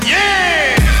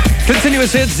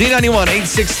Continuous hits, Z91,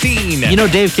 816. You know,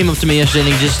 Dave came up to me yesterday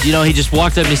and he just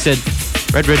walked up and he said,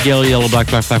 red, red, yellow, yellow, black,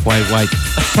 black, black, white, white.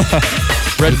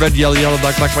 Red, red, yellow, yellow,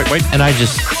 black, black, white, white. And I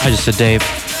just said, Dave,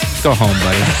 go home,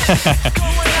 buddy.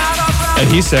 And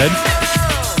he said,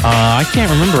 I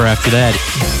can't remember after that.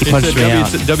 He punched me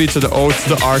out. W to the O to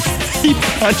the R. He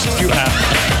punched you out.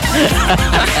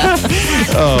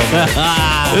 Oh,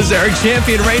 man. This is Eric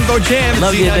Champion, Rainbow Jam,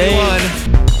 Love you, Z91. Dave.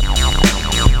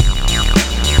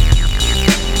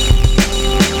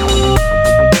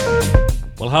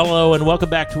 Well, hello and welcome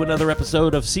back to another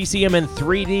episode of CCM in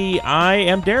 3D. I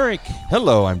am Derek.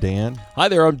 Hello, I'm Dan. Hi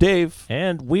there, I'm Dave.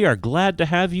 And we are glad to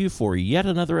have you for yet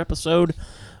another episode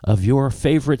of your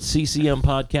favorite CCM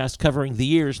podcast covering the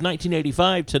years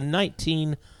 1985 to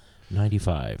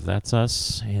 1995. That's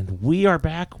us, and we are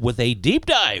back with a deep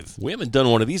dive. We haven't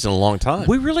done one of these in a long time.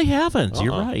 We really haven't.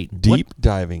 You're right. Deep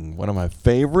diving, one of my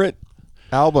favorite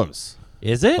albums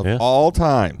Is it? of all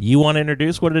time. You want to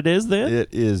introduce what it is then? It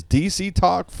is DC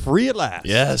Talk Free at Last.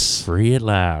 Yes. Free at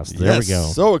last. There Yes, we go.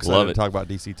 So excited Love to it. talk about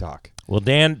DC Talk. Well,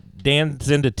 Dan's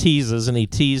into teases, and he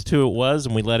teased who it was,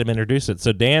 and we let him introduce it.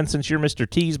 So, Dan, since you're Mr.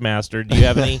 Tease Master, do you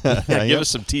have any? Give us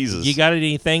some teases. You got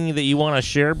anything that you want to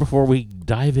share before we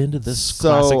dive into this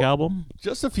classic album?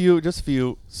 Just a few.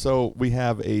 So we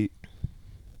have a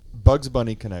Bugs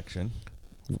Bunny connection,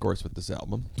 of course, with this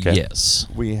album. Okay. Yes.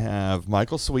 We have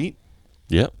Michael Sweet.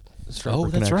 Yep. Strapper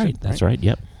That's connection, right. That's right.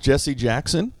 Yep. Jesse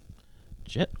Jackson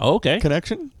Okay.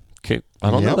 connection. Okay. I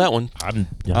don't know Yep. that one. I'm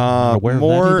not aware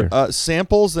More of that either.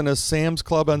 samples in a Sam's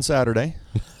Club on Saturday.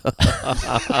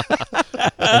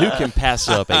 And who can pass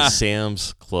up a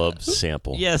Sam's Club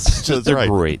sample? Yes. They're right.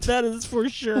 great. That is for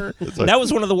sure. like- That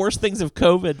was one of the worst things of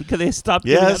COVID because they stopped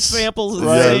giving out Yes. samples at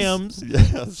Yes. Sam's.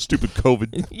 Yes. Stupid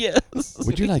COVID. Yes.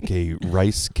 Would you like a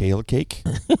rice kale cake?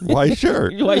 Why, sure.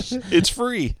 It's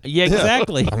free. Yeah,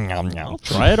 exactly.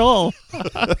 Try it all.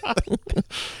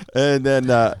 And then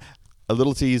a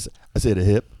little tease. I said a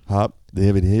hip hop, the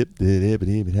hip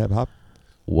hip hop.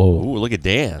 Whoa. Ooh, look at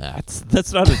Dan.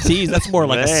 That's not a tease. That's more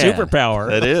like a Man, superpower.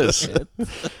 That is.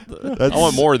 That's, I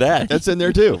want more of that. That's in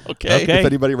there too. Okay. Okay. If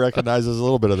anybody recognizes a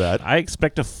little bit of that. I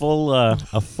expect a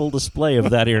full display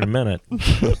of that here in a minute.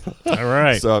 All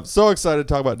right. So I'm so excited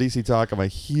to talk about DC Talk. I'm a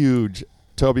huge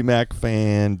Toby Mac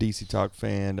fan, DC Talk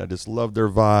fan. I just love their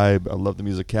vibe. I love the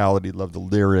musicality, love the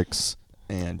lyrics,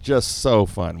 and just so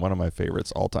fun. One of my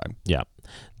favorites all time. Yeah.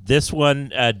 This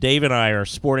one, Dave and I are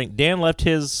sporting. Dan left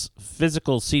his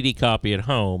physical CD copy at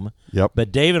home, Yep.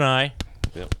 but Dave and I,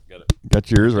 Yep, got it. Got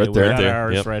yours right we there. got there.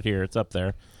 ours Yep. right here. It's up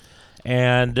there.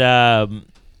 And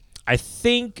I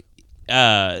think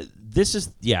this is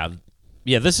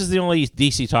this is the only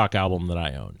DC Talk album that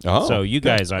I own. Oh, so you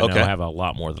guys, I know, Okay. have a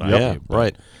lot more than I Yeah, do. but-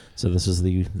 right. So this is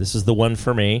the one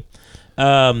for me.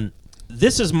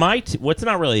 This is my what's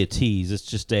not really a tease. It's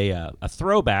just a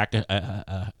throwback,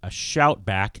 a shout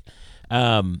back.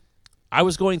 I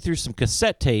was going through some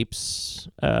cassette tapes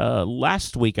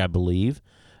last week, I believe,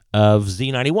 of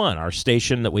Z91, our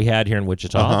station that we had here in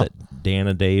Wichita that Dan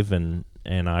and Dave and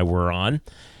I were on.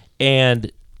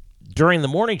 And during the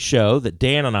morning show that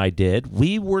Dan and I did,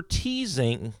 we were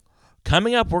teasing,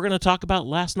 coming up, we're going to talk about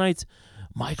last night's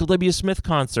Michael W. Smith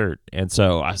concert. And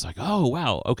so I was like, oh,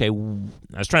 wow. Okay.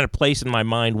 I was trying to place in my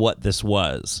mind what this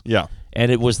was. Yeah.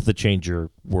 And it was the Change Your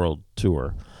World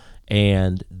tour.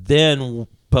 And then,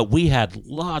 but we had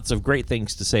lots of great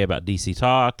things to say about DC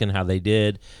Talk and how they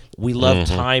did. We love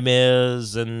Time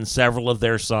Is and several of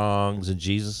their songs, and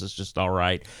Jesus Is Just All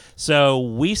Right. So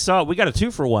we got a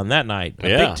 2-for-1 that night, a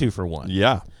Yeah. big 2-for-1.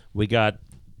 Yeah. We got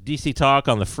DC Talk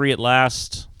on the Free at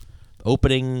Last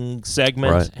opening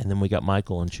segment, Right. and then we got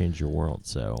Michael and Change Your World.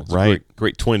 So Right.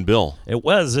 Great twin bill. it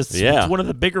was. It's one of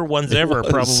the bigger ones ever,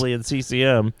 was. probably in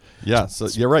CCM. Yeah. So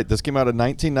you're right. This came out in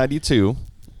 1992.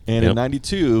 And in Yep.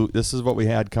 92, this is what we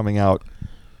had coming out.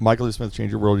 Michael W. Smith,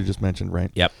 Change Your World, you just mentioned,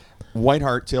 right? Yep.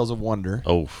 Whiteheart, Tales of Wonder.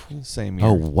 Oh. Same year.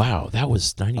 Oh, wow. That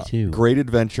was 92. Great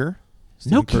Adventure.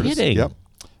 No Stephen Curtis. kidding. Yep.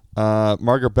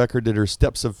 Margaret Becker did her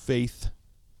Steps of Faith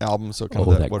album. So kind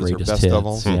Oh, of that what is her greatest best of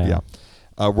hits, all?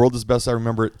 yeah. World is Best I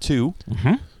Remember It 2.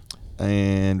 Mm-hmm.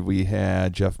 And we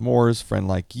had Jeff Moore's Friend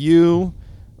Like You.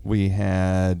 We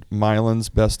had Mylan's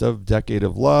Best of Decade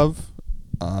of Love.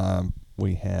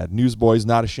 We had Newsboys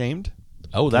Not Ashamed.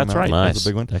 Oh, that's Came out. right. That was Nice. a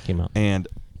big one. That came out. And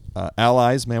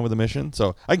Allies, Man with a Mission.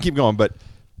 So I can keep going, but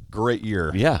great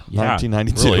year. Yeah.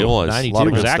 1992. Really was. 92 Lot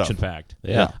of was good stuff. action-packed.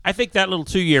 Yeah. I think that little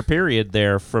 2-year period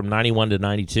there from 91 to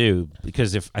 92,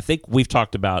 because I think we've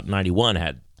talked about 91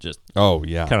 had just Oh,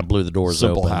 yeah. kind of blew the doors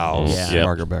Simple open. House. Yeah. Yep.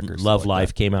 Margaret Becker. Love stuff like Life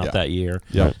that. came out Yeah. that year.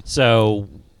 Yep. So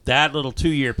that little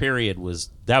 2-year period was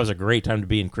a great time to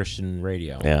be in Christian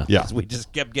radio. Yeah. Yeah. 'Cause we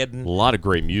just kept getting. A lot of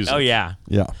great music. Oh yeah.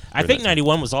 Yeah. I think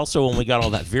 91 was also when we got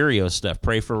all that Vireo stuff.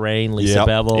 Pray for Rain, Lisa Yep.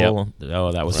 Bevel.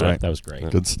 Oh, that was Right. that was great.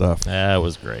 Good stuff. That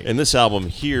was great. And this album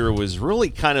here was really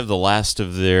kind of the last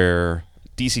of their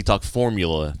DC Talk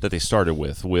formula that they started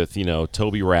with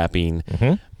Toby rapping,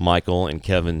 Michael and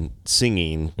Kevin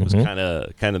singing was kind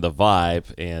of the vibe,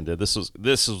 and this was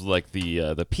like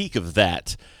the peak of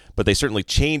that. But they certainly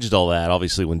changed all that.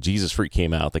 Obviously, when Jesus Freak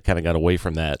came out, they kind of got away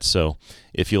from that. So,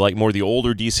 if you like more of the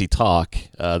older DC Talk,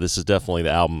 this is definitely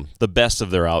the best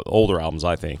of their older albums,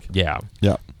 I think. Yeah.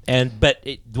 Yeah. But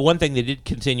the one thing they did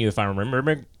continue, if I'm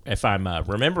remembering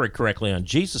correctly, on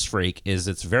Jesus Freak, is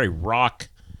it's very rock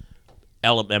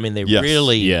element. I mean, they Yes.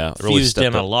 really Yeah, really fused stepped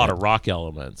in a up. lot of rock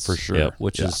elements For sure. Yep.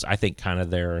 which Yeah. is, I think, kind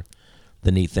of the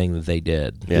neat thing that they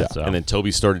did. Yeah. So, And then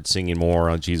Toby started singing more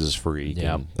on Jesus Freak.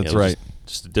 Yeah. and, That's right.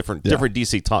 Just a different Yeah.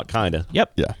 DC Talk, kind of.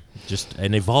 yep. Yeah. Just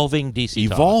an evolving DC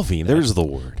Talk. Evolving. There's the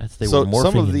word. They So were morphing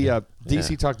some of into- the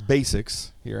DC Talk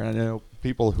basics here, and I know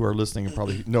people who are listening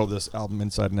probably know this album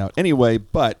inside and out anyway,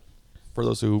 but for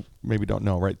those who maybe don't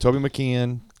know, right? Toby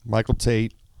McKeon, Michael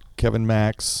Tate, Kevin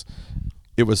Max.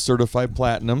 It was certified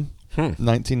platinum,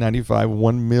 1995,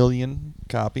 1 million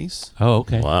copies Oh,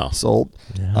 okay. Wow. sold.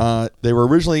 Yeah. They were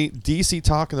originally DC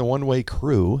Talk and the One Way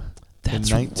Crew.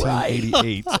 That's in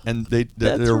 1988, and the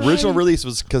original right. release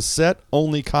was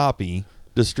cassette-only copy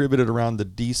distributed around the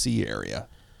DC area.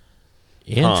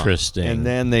 Interesting. And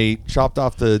then they chopped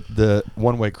off the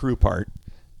One Way Crew part,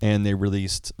 and they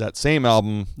released that same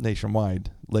album nationwide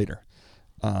later.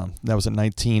 That was in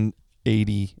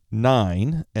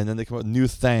 1989, and then they come out with New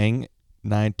Thang,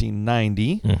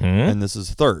 1990, and this is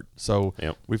third. So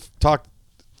Yep. we've talked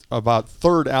about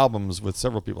third albums with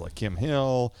several people like Kim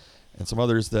Hill and some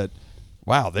others that,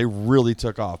 wow, they really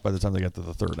took off by the time they got to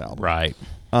the third album. right.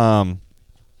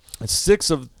 6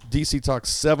 of DC Talk's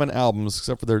 7 albums,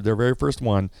 except for their very first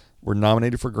one, were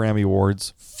nominated for Grammy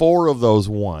Awards. 4 of those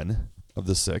won of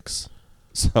the 6.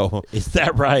 So Is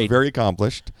that right? very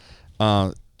accomplished.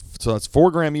 So that's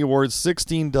 4 Grammy Awards,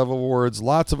 16 Dove Awards,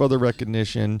 lots of other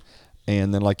recognition.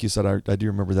 And then, like you said, I do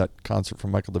remember that concert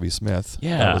from Michael W. Smith.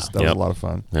 Yeah. That was a lot of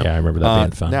fun. Yeah, I remember that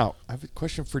being fun. Now, I have a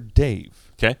question for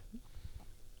Dave. Okay.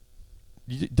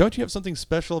 Don't you have something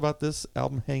special about this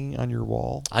album hanging on your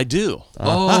wall? I do.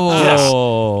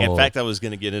 Oh. In fact, I was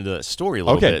going to get into that story a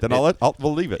little Okay, bit. then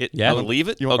we'll leave it. Yeah. I'll leave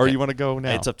it? Or Okay. you want to go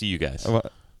now? It's up to you guys. Uh,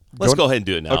 Let's go ahead and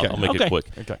do it now. Okay. I'll make Okay. it quick.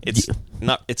 Okay.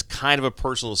 It's kind of a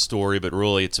personal story, but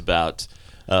really it's about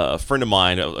a friend of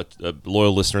mine, a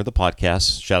loyal listener of the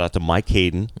podcast. Shout out to Mike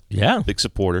Hayden. Yeah. Big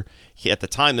supporter. At the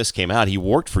time this came out, he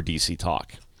worked for DC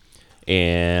Talk,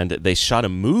 and they shot a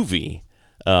movie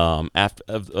after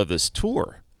of this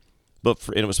tour, and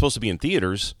it was supposed to be in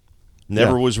theaters.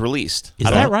 Never was released. Is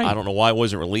I that don't- right? I don't know why it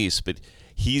wasn't released, but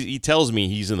he tells me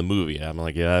he's in the movie. I'm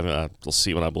like, yeah, I'll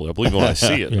see when I believe it when I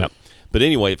see it. Yep. But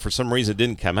anyway, for some reason, it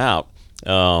didn't come out.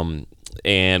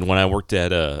 And when I worked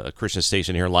at a Christian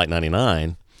station here, Light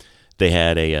 99, they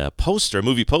had a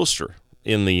movie poster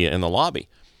in the lobby.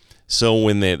 So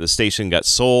when the station got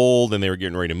sold and they were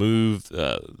getting ready to move,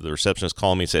 the receptionist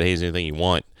called me and said, "Hey, is there anything you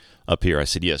want up here?" I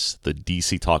said, "Yes, the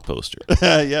DC Talk poster."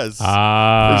 Yes. So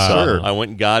sure. I went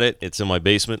and got it. It's in my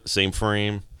basement, same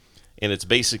frame, and it's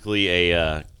basically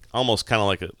a almost kind of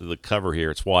like the cover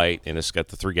here. It's white and it's got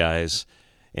the 3 guys,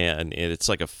 and it's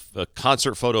like a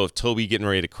concert photo of Toby getting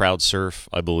ready to crowd surf,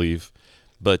 I believe.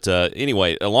 But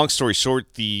anyway, a long story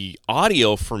short, the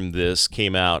audio from this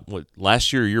came out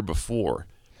last year or year before.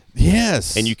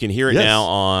 Yes. And you can hear it Yes. now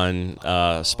on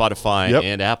Spotify Yep.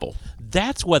 and Apple.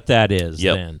 That's what that is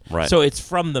Yep, then. right. So it's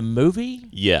from the movie?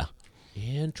 Yeah.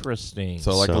 Interesting.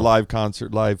 So like So- a live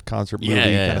concert movie Yeah,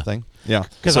 kind yeah. of thing. Yeah.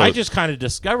 Because So- I just kind of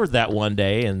discovered that one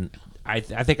day, and I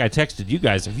think I texted you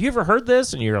guys, have you ever heard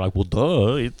this? And you're like, well,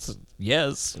 duh, it's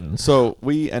yes. So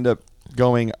we end up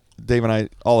going, Dave and I,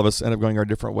 all of us end up going our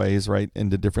different ways, right,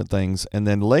 into different things. And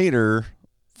then later,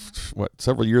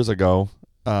 several years ago,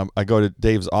 I go to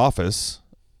Dave's office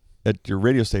at your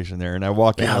radio station there, and I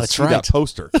walk in Yeah, and I that's see right. that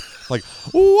poster. Like,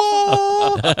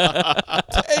 whoa,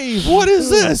 Dave, what is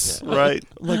this? Right.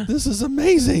 Like, this is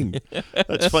amazing.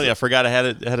 That's funny. I forgot I had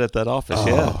it at that office.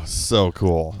 Yeah. Oh, so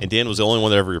cool. And Dan was the only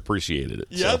one that ever appreciated it.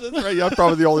 Yeah, so. that's right. Yeah, I'm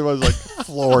probably the only one who's like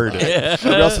floored.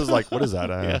 Everybody else is like, what is that?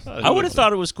 I would have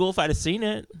thought it was cool if I'd have seen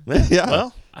it. Yeah.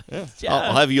 Well, Yeah.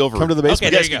 I'll have you over. Come to the basement. Okay,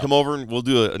 You there guys you can go. come over and we'll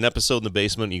do an episode in the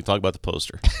basement and you can talk about the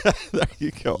poster. There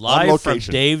you go. On Live from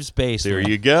location. Dave's basement. There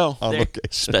you go. On There-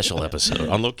 location. Special episode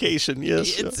on location.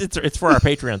 Yes. It's for our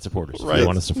Patreon supporters. If Right. you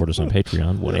want to support us on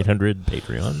Patreon,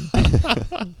 1-800-PATREON,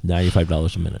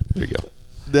 $95 a minute. There you go.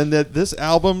 Then this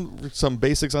album, some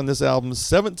basics on this album: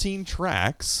 17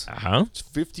 tracks,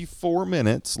 54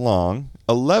 minutes long.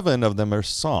 11 of them are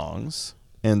songs,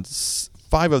 and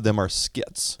 5 of them are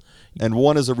skits, and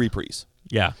 1 is a reprise.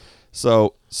 Yeah.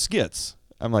 So skits.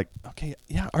 I'm like, okay,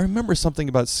 yeah, I remember something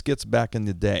about skits back in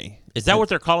the day. Is that what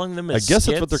they're calling them? I guess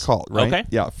that's what they're called, right? Okay.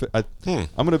 Yeah. I'm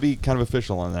going to be kind of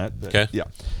official on that. But Okay. Yeah.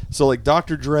 So like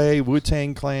Dr. Dre,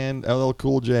 Wu-Tang Clan, LL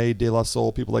Cool J, De La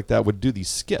Soul, people like that would do these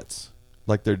skits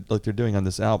like they're doing on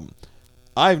this album.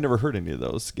 I've never heard any of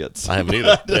those skits. I haven't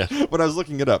either. Yeah. When I was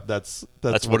looking it up, that's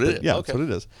what it is. Yeah, Okay. that's what it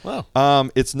is. Wow.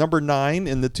 It's number 9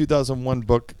 in the 2001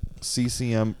 book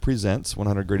CCM Presents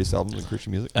 100 Greatest Albums in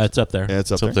Christian Music. It's up there. Yeah,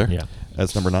 it's up It's up there. there. Yeah.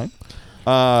 That's number 9.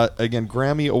 Again,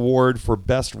 Grammy Award for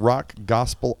Best Rock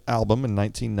Gospel Album in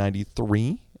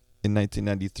 1993. In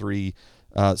 1993,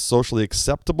 Socially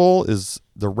Acceptable is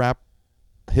the Rap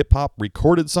Hip Hop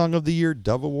Recorded Song of the Year,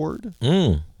 Dove Award.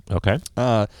 Okay.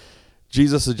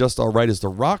 Jesus Is Just All Right is the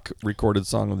Rock Recorded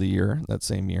Song of the Year that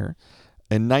same year.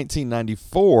 In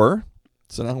 1994,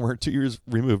 so now we're 2 years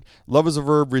removed, Love is a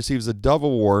Verb receives a Dove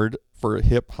Award for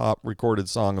Hip Hop Recorded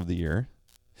Song of the Year.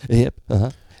 Hip.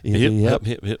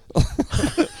 Hip.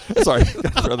 Sorry,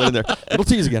 gotta throw that in there. Little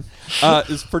tease again.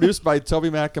 It's produced by Toby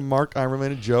Mac and Mark Imerman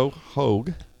and Joe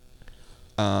Hogue.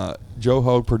 Joe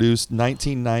Hogue produced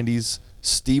 1990s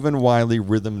Stephen Wiley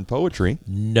Rhythm and Poetry.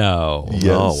 No.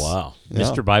 Yes. Oh, wow. Yeah.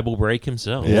 Mr. Bible Break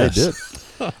himself. Yeah,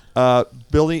 Yes. he did.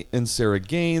 Billy and Sarah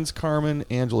Gaines, Carmen,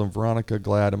 Angela and Veronica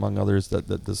Glad, among others, that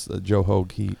this Joe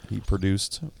Hogue he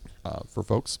produced for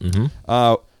folks. Mm-hmm.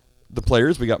 The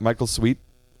players, we got Michael Sweet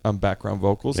on background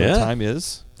vocals. Yeah. And Time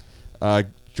Is.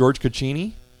 George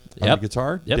Caccini on Yep. the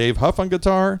guitar. Yep. Dave Huff on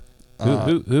guitar.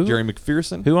 Who? Jerry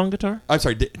McPherson. Who on guitar? I'm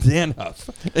sorry, Dan Huff.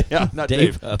 Yeah, not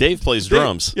Dave. Dave plays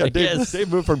drums. Yeah, Dave, Yes. Dave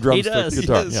moved from drums He to does.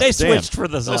 guitar. Yes. Yeah, They Dan. switched for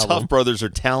this Those album. Huff brothers are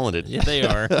talented. Yeah, they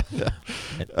are.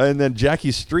 And then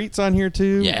Jackie Street's on here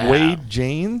too. Yeah. Wade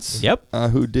Janes. Yep.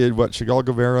 Who did what? Chagall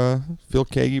Guevara, Phil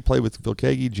Kagi, played with Phil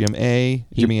Kagi, Jimmy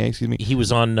A, excuse me. He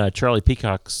was on Charlie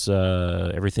Peacock's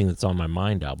Everything That's on My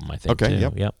Mind album, I think. Okay,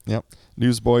 too. yep.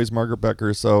 Newsboys, Margaret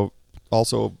Becker, so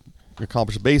also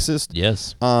accomplished bassist.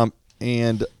 Yes.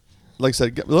 And like I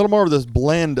said, a little more of this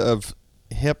blend of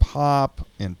hip hop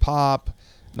and pop,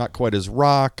 not quite as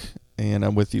rock, and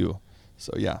I'm with you.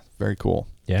 So yeah, very cool.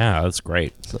 Yeah, that's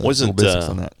great. So that's Wasn't little basics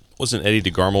on that. Wasn't Eddie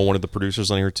DeGarmo one of the producers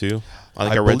on here too? I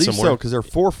think I read believe somewhere. so because they're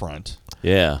Forefront,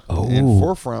 Yeah. Oh, and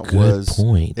Forefront good was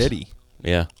point. Eddie,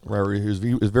 Yeah. where he was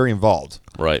very involved.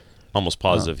 Right. Almost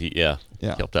positive. He Yeah.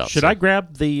 helped out. Should so. I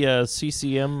grab the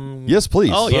CCM? Yes,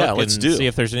 please. Oh, yeah, book let's and do. See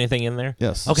if there's anything in there.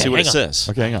 Yes. Okay, See what hang it on. says.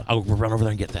 Okay, hang on. I'll run over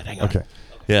there and get that. Hang on. Okay.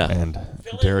 Yeah. And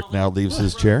Derek now leaves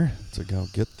his chair to go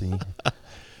get the.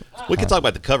 We can talk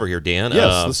about the cover here, Dan.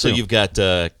 Yes, let's so do. you've got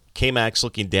K-Max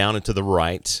looking down and to the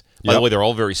right. By the Yep. way, they're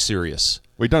all very serious.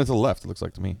 We've done it to the left. It looks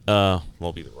like to me.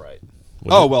 Won't be the right.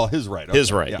 Oh well, his right. Okay.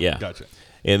 His right, yeah. Gotcha.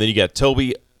 And then you got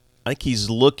Toby. I think he's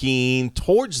looking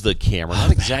towards the camera,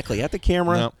 not exactly at the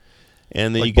camera. No.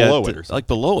 And then Like you got below it or something. like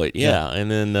below it, yeah. And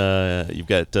then you've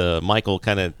got Michael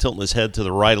kind of tilting his head to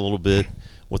the right a little bit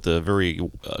with a very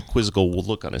quizzical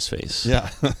look on his face. Yeah.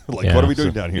 Like, Yeah. what are we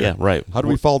doing down here? Yeah, right. How do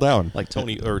we fall down? Like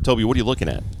Tony or Toby, what are you looking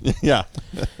at? Yeah.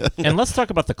 And let's talk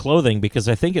about the clothing because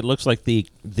I think it looks like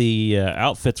the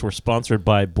outfits were sponsored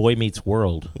by Boy Meets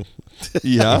World.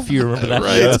 Yeah. If you remember that.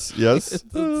 Right. Yes. Yes.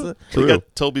 You True.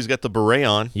 got, Toby's got the beret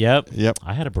on. Yep. Yep.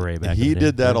 I had a beret back. He in the day.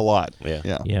 did that a lot. Yeah.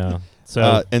 Yeah. Yeah.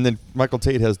 So And then Michael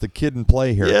Tate has the kid and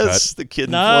play haircut. Yes, the kid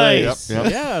in play. nice. Yep,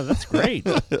 yep. Yeah, that's great.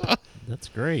 That's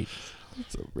great.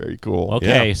 So very cool.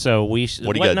 Okay, Yeah. so we.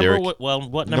 What do you got, number, Derek?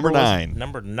 What Number number? 9.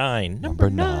 Number 9. Number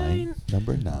 9.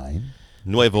 Number 9.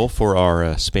 Nuevo for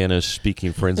our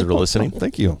Spanish-speaking friends that are listening.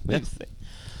 Thank you.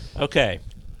 Okay.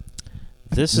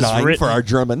 This is 9 written for our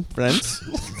German friends.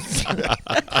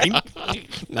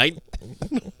 Night.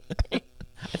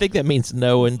 I think that means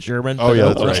no in German. Oh, but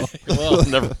yeah, well. that's right. Well,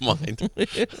 never mind.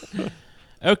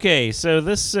 Okay, so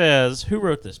this says who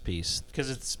wrote this piece because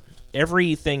it's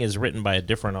everything is written by a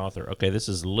different author. Okay, this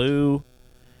is Lou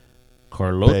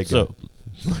Carlozzo.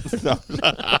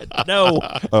 No,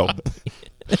 Oh.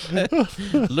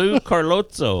 Lou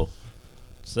Carlozzo.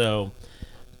 So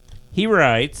he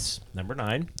writes, number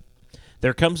 9,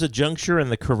 there comes a juncture in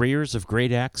the careers of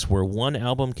great acts where one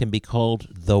album can be called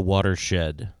the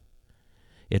watershed.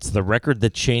 It's the record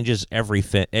that changes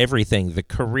everything, the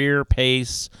career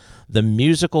pace, the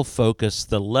musical focus,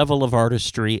 the level of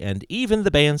artistry, and even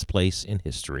the band's place in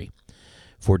history.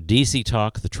 For DC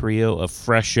Talk, the trio of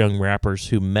fresh young rappers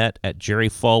who met at Jerry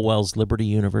Falwell's Liberty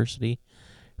University,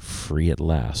 Free at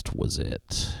Last was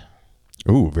it.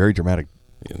 Ooh, very dramatic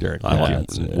Derek. I like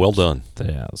Thank it. Well done.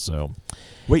 Yeah. So,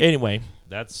 Wait. anyway,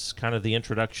 that's kind of the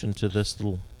introduction to this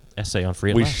little essay on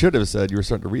free at We last. should have said you were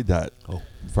starting to read that Oh.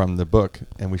 from the book,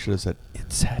 and we should have said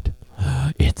it said.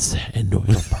 It's in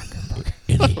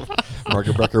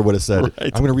Margaret Margaret would have said, Right. "I'm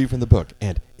going to read from the book,"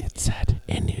 and it said.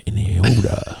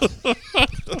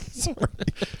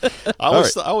 I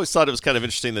always thought it was kind of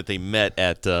interesting that they met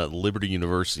at Liberty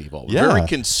University of Albany. Yeah. Very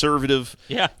conservative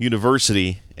Yeah.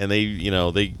 university, and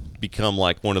they become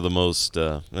like one of the most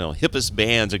hippest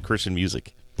bands in Christian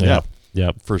music. Yeah,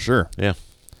 Yep. for sure. Yeah.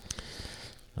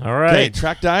 All Okay, right.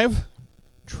 track dive.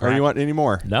 Or you want any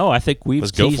more? No, I think we've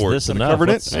Let's go teased for it. this Kinda enough. covered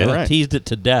it? Let's, All right. teased it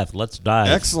to death. Let's dive.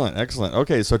 Excellent, excellent.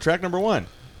 Okay, so track number 1.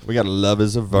 We got Love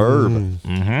is a Verb.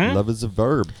 Mm-hmm. Love is a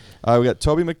Verb. We got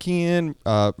Toby McKeon,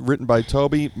 written by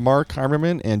Toby, Mark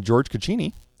Heimerman, and George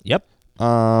Caccini. Yep.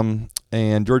 And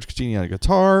George Caccini on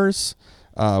guitars.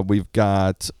 We've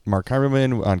got Mark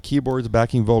Heimerman on keyboards,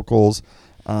 backing vocals.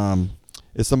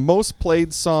 It's the most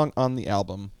played song on the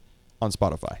album on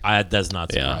Spotify. That does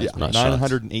not Yeah. surprise Yeah, me. Not shocked.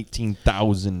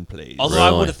 918,000 plays. Although I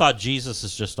Really? would have thought Jesus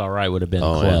is just all right would have been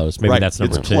Oh, close. Maybe Right. that's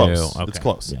number It's 2. close. Okay. It's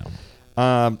close. Yeah.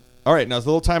 All right, now it's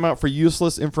a little timeout for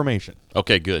useless information.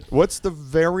 Okay, good. What's the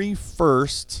very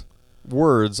first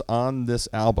words on this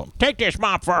album? Take this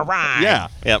mop for a ride. Yeah,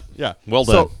 Yep. yeah. Well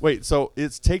So done. wait, so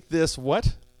it's take this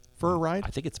what for a ride? I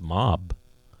think it's mob.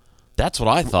 That's what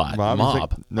I thought. You Mob.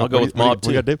 think- no, I'll go what with do you- mob what do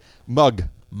you too. got, Dave? Mug.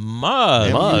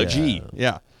 Mug. M-U-G.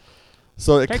 Yeah.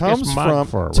 So it Take comes this mug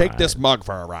for from a take ride. this mug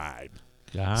for a ride.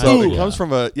 God, So yeah. it comes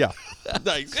from a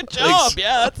nice. Good job.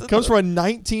 Yeah. That's Comes from a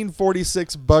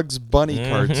 1946 Bugs Bunny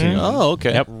cartoon. Oh,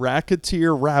 okay. Yep.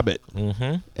 Racketeer Rabbit.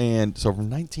 Mm-hmm. And so from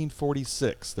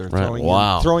 1946, they're Right. throwing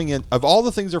Wow. throwing in of all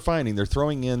the things they're finding, they're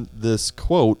throwing in this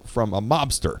quote from a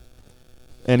mobster,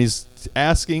 and he's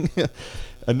asking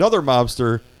another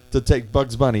mobster to take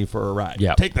Bugs Bunny for a ride.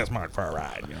 Yeah. Take this mug for a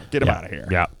ride. Get him out of here.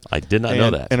 Yeah. I did not know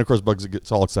that. And of course, Bugs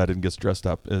gets all excited and gets dressed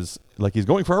up as like he's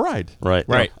going for a ride. Right.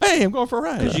 Right. Hey, I'm going for a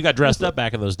ride. Because you got dressed up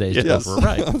back in those days. to go Yes, For a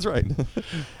ride. that's right.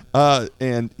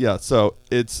 And yeah, so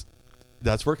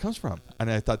that's where it comes from, and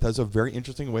I thought that's a very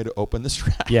interesting way to open this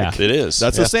track. Yeah. It is.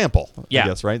 That's a sample. Yeah. I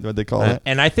guess, right? What they call it.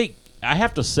 And I think I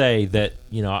have to say that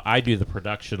I do the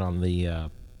production on the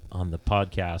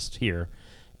podcast here,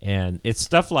 and it's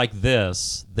stuff like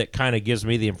this that kind of gives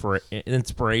me the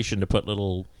inspiration to put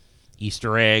little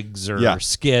Easter eggs or Yeah.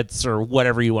 skits or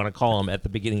whatever you want to call them at the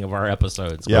beginning of our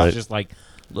episodes. Yeah. It's just like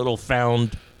little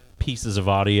found pieces of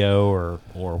audio or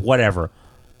whatever.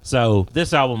 So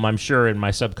this album, I'm sure, in my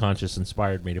subconscious,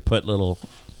 inspired me to put little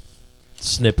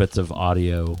snippets of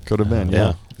audio. Could have been.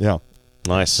 Yeah. Yeah.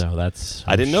 Nice. So that's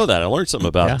I didn't know that. I learned something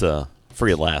about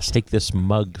Free at Last. Take this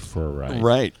mug for a ride.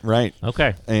 Right. Right.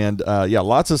 Okay. And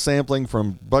lots of sampling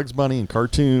from Bugs Bunny and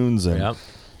cartoons and Yep.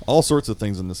 all sorts of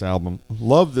things in this album.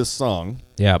 Love this song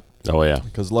Yep. Oh, yeah.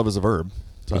 because love is a verb,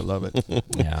 so I love it.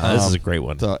 Yeah. This is a great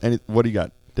one. So, what do you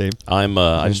got, Dave? I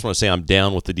just want to say I'm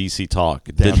down with the DC talk.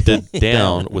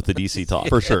 Down with the DC talk.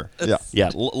 For sure. Yeah. Yeah,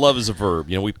 love is a verb.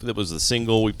 That was the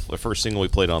single. The first single we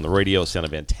played on the radio. It sounded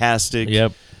fantastic.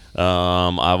 Yep.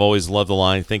 I've always loved the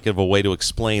line, think of a way to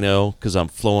explain because I'm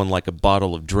flowing like a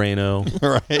bottle of Drano.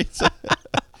 Right.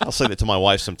 I'll say that to my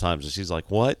wife sometimes, and she's like,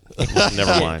 what?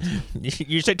 Never mind.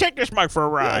 You say, take this mug for a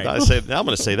ride. I say, now I'm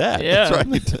going to say that. Yeah. That's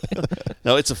right.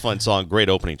 No, it's a fun song. Great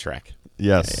opening track.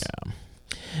 Yes.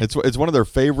 It's one of their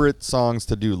favorite songs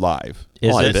to do live.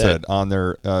 Is Like it? I said on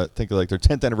their think of like their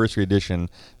 10th anniversary edition,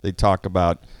 they talk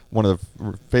about one of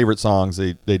the favorite songs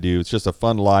they do. It's just a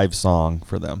fun live song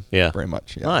for them. Yeah. Very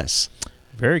much. Yeah. Nice.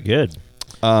 Very good.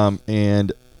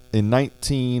 And in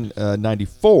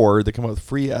 1994, they come up with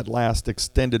Free at Last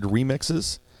extended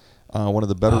remixes. One of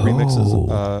the better remixes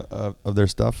of their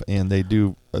stuff, and they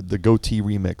do the Goatee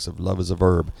remix of "Love Is a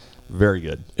Verb." Very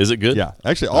good. Is it good? Yeah,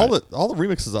 actually, all the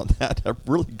remixes on that are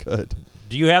really good.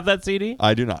 Do you have that CD?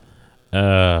 I do not.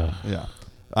 Yeah,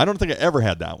 I don't think I ever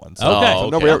had that one. So, Okay.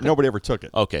 so okay. nobody ever took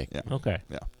it. Okay. Yeah, Okay.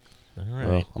 yeah. All Well, right.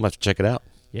 I'm going to have to check it out.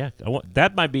 Yeah.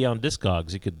 That might be on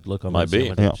Discogs. You could look on Might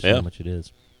there, be. see Yeah. how much it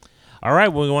is. All right.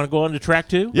 We want to go on to track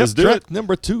 2? Yep, Let's do track it.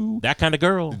 number 2. That Kind of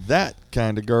Girl. That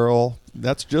Kind of Girl.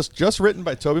 That's just written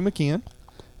by Toby McKeon.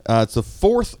 It's the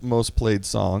 4th most played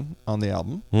song on the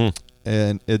album.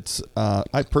 And it's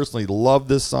I personally love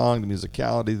this song, the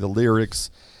musicality, the lyrics,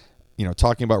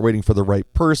 talking about waiting for the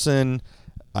right person.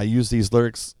 I use these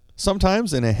lyrics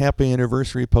sometimes in a happy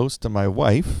anniversary post to my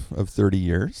wife of 30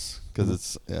 years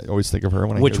because I always think of her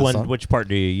when I Which hear this one? song. Which part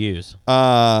do you use?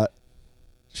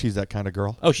 She's that kind of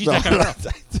girl. Oh, she's that kind of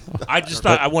girl. I just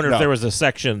thought. I wonder No. if there was a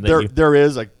section that There you. there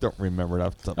is. I don't remember it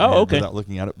off the top of my Oh, head okay. without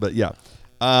looking at it, but yeah.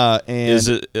 And Is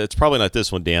it? It's probably not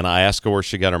this one, Dan. I asked her where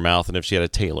she got her mouth and if she had a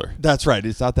tailor. That's right.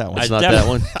 It's not that one. It's not that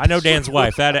one? I know Dan's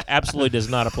wife. That absolutely does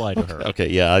not apply to her. Okay,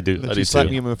 yeah, I do. I She do slapped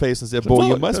me too. in my face and said, "Boy,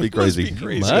 you must be crazy."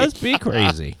 Must be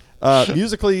crazy.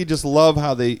 Musically, you just love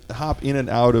how they hop in and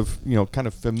out of, kind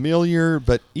of familiar,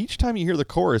 but each time you hear the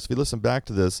chorus, if you listen back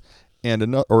to this and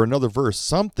another verse,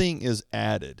 something is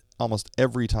added almost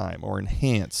every time or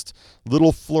enhanced,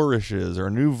 little flourishes or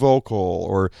a new vocal,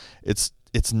 or it's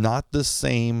not the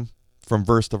same from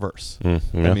verse to verse. Yeah.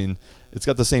 I mean, it's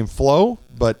got the same flow,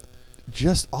 but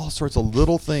just all sorts of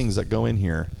little things that go in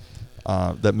here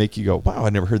that make you go, "Wow,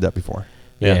 I never heard that before."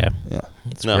 Yeah. Yeah.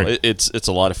 No, great. it's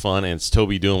a lot of fun, and it's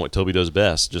Toby doing what Toby does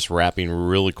best, just rapping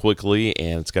really quickly,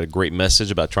 and it's got a great message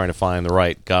about trying to find the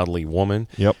right godly woman.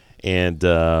 Yep. And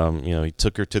he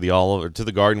took her to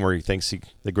the garden where he thinks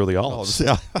they grow the olives.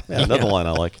 Yeah. Yeah, another line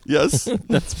I like. Yes.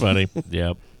 That's funny.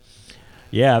 Yep.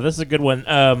 Yeah, this is a good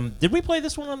one. Did we play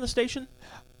this one on the station?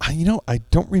 I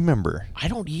don't remember. I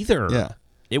don't either. Yeah.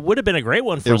 It would have been a great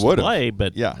one for It us to would've. play,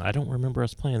 but Yeah. I don't remember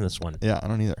us playing this one. Yeah, I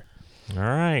don't either. All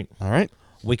right. All right.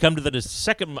 We come to the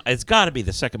second. It's got to be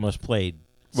the second most played.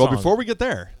 Well, song. before we get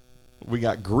there, we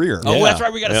got Greer. Oh, Yeah. that's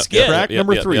right. We got a Yep, skit. Track Yep,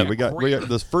 number yep, 3. yep. We got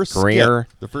this first Greer.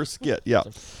 skit. The first skit. Yeah.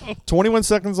 21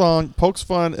 seconds long. Pokes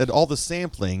fun at all the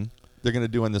sampling they're going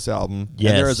to do on this album. Yes.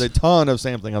 And there is a ton of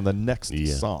sampling on the next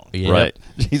Yeah. song. Yeah. Right.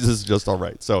 Jesus is just all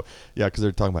right. So, yeah, because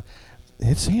they're talking about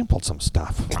it sampled some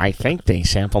stuff. I think they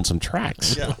sampled some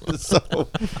tracks. Yeah.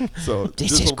 So This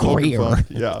just is a little bit Greer. fun.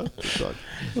 Yeah.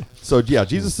 So, yeah,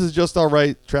 Jesus is just all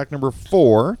right. Track number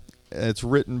 4. It's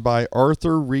written by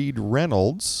Arthur Reed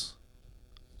Reynolds,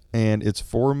 and it's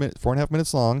 4.5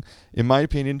 minutes long. In my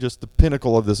opinion, just the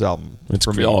pinnacle of this album. It's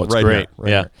for me. great. Oh, it's right great. here, right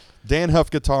Yeah. here. Dan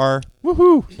Huff guitar.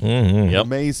 Woohoo! Mm-hmm. Yep.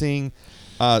 Amazing.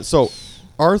 So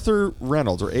Arthur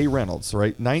Reynolds, or A. Reynolds,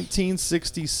 right?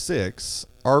 1966.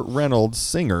 Art Reynolds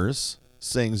sings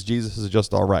 "Jesus Is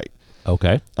Just All Right."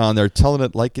 Okay. They're telling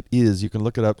it like it is. You can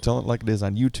look it up. Telling it like it is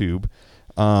on YouTube.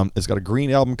 It's got a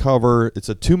green album cover. It's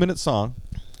a 2-minute song,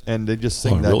 and they just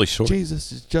sing that. really short.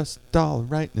 Jesus is just all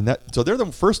right, and that. So they're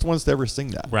the first ones to ever sing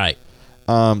that. Right.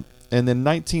 And then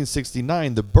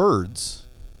 1969, the Byrds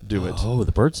do it. Oh,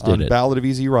 the Birds did On it. Ballad of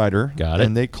Easy Rider. Got it.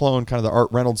 And they clone kind of the Art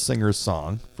Reynolds singer's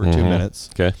song for 2 Mhm. minutes.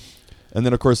 Okay. And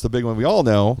then, of course, the big one we all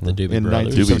know, The Doobie in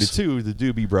Brothers. 1972, the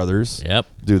Doobie Brothers Yep.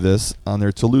 do this on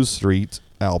their Toulouse Street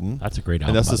album. That's a great album.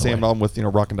 And that's by the same way. album with,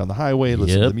 Rocking Down the Highway,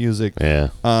 listen to Yep. the music. Yeah.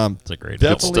 It's a great album.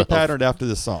 Definitely stuff. patterned after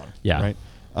this song. Yeah.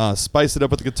 Right? Spice it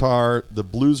up with the guitar, the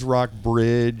blues rock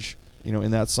bridge,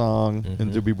 in that song,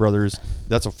 in Doobie Brothers.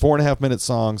 That's a 4.5 minute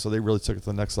song, so they really took it to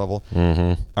the next level.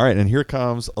 Mm-hmm. All right, and here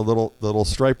comes a little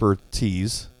Stryper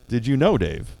tease. Did you know,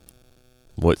 Dave?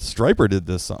 What? Stryper did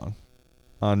this song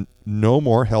on No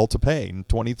More Hell to Pay in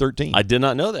 2013. I did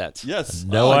not know that. Yes.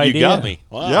 No Oh, idea. You got me.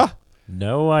 Wow. Yeah.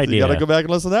 No So idea. you got to go back and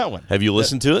listen to that one. Have you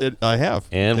listened to it? I have.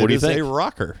 And what do you It is think? a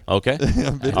rocker. Okay. Big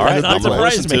All right. fan of not I'm the going to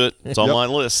rock. listen to it. It's on Yep. my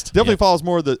list. Definitely follows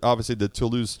more obviously the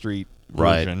Toulouse Street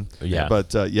Right. version. Yeah.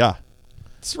 But yeah,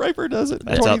 Stryper does it. In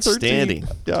That's 2013. outstanding.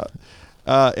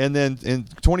 Yeah. And then in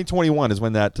 2021 is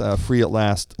when that Free at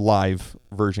Last live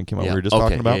version came out. Yeah. We were just okay.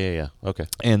 talking about. Yeah. Okay.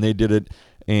 And they did it,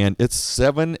 and it's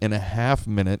 7.5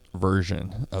 minute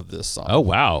version of this song. Oh,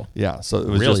 wow. Yeah. So it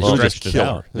was Really just stretched it killer.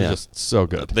 out. It was Yeah. just so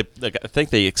good. I think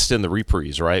they extend the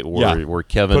reprise, right? Where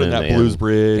Kevin Put in and, that blues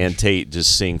bridge. and Tate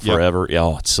just sing Yep. forever. Yeah,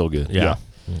 oh, it's so good. Yeah.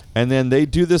 And then they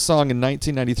do this song in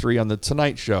 1993 on The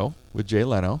Tonight Show with Jay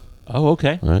Leno. Oh,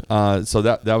 okay. All right. So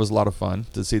that was a lot of fun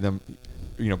to see them.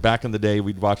 Back in the day,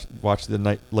 we'd watch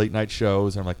the late night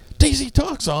shows, and I'm like, Daisy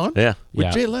Talks on Yeah. with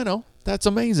Yeah. Jay Leno. That's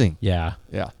amazing. Yeah.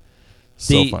 Yeah,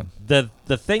 so fun.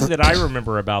 The thing that I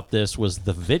remember about this was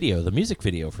the video, the music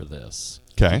video for this.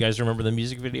 Okay. You guys remember the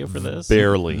music video for this?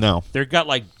 Barely. No, They've got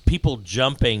like people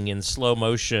jumping in slow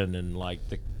motion and like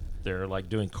they're like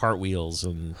doing cartwheels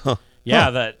and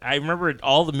that I remember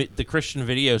all the Christian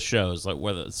video shows, like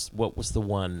what was the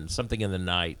one, something in the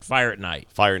night, Fire at Night.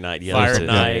 Fire Night. Yeah. Fire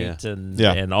that's at it. Night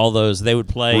Yeah. and all those they would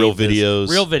play Real this- videos.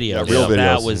 real videos Yeah, real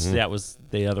that videos. was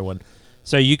the other one.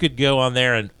 So you could go on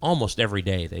there and almost every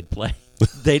day they'd play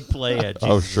a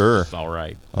Oh, Jesus sure. Is All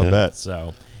Right. I bet.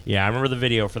 So yeah, I remember the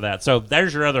video for that. So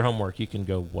there's your other homework. You can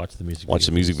go watch the music. Watch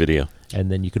the video music video.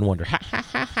 and then you can wonder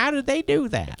how did they do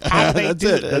that? How did they That's do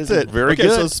it. that? That's it. Very okay,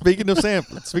 good. So speaking of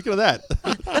that,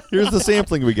 here's the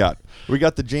sampling we got. We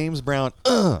got the James Brown.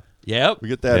 Yep. We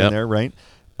get that Yep. in there, right?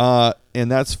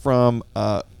 And that's from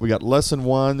we got Lesson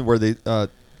 1 where they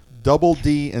Double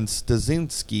D and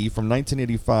Stasinski from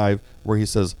 1985 where he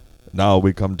says, "Now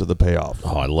we come to the payoff."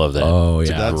 Oh, I love that. Oh, It's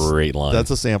yeah. a great line.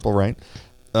 That's a sample, right?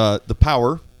 The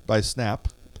Power by Snap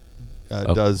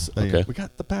does. okay. We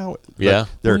got the power. Yeah.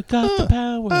 They're, We got the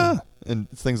power. and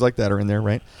things like that are in there,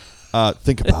 right?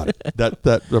 Think about it. That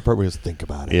part where it's think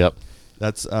about it. Yep.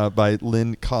 That's by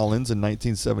Lynn Collins in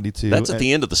 1972. That's at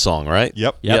the end of the song, right?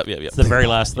 Yep. Yep. Yep. It's the very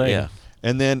last thing. Yeah.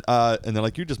 And then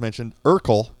like you just mentioned,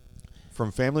 Urkel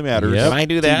from Family Matters. Yep. Can I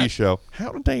do TV that? show.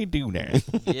 How did they do that?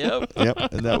 Yep.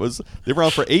 Yep. And they were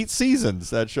on for 8 seasons.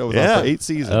 That show was Yeah. on for 8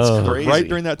 seasons. Oh. Crazy. Right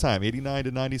during that time, 89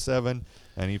 to 97,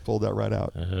 and he pulled that right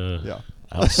out. Yeah.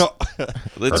 It's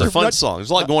a fun song. There's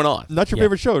a lot going on. Not your Yeah.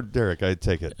 favorite show, Derek, I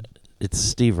take it. It's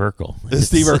Steve Urkel. It's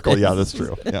Steve Urkel. Yeah, that's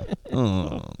true. Yeah.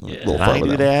 Little Can far I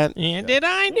with do that. that? Yeah, did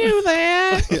I do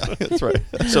that? Yeah, that's right.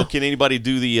 So can anybody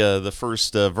do the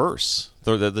first verse?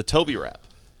 The Toby rap?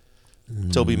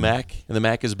 Toby Mac, and the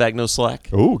Mac is back no slack.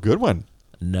 Oh, good one.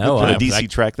 No, On a I, DC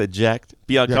track that jacked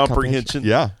beyond Yeah, comprehension.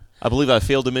 Yeah. I believe I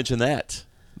failed to mention that.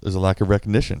 There's a lack of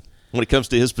recognition When it comes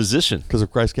to his position, because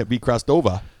if Christ can't be crossed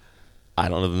over, I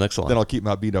don't know the next line. then I'll keep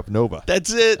my beat up Nova.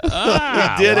 That's it.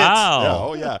 Ah, We did wow. Yeah,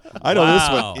 oh yeah, I know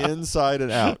Wow. this one inside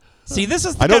and out. See, this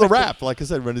is the I know kind the of- rap. Like I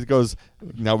said, when it goes,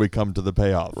 now we come to the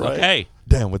payoff. Right? Okay.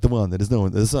 Down with the one that is known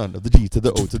as the son of the G to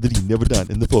the O to the D, never done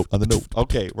in the float on the note.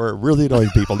 Okay, we're really annoying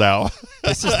people now.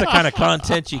 This is the kind of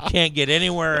content you can't get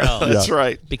anywhere else. That's Yeah.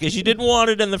 right. Because you didn't want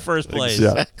it in the first place.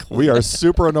 Yeah, we are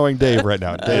super annoying Dave right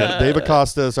now. Dave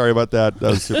Acosta, sorry about that.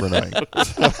 That was super annoying.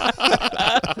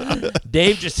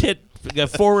 Dave just hit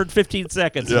forward 15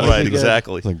 seconds. Yeah. Right,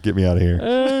 exactly. It's like, get me out of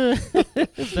here.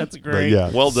 That's But great. yeah,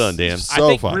 Well done, Dan. So I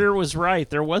think fun. Greer was right.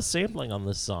 There was sampling on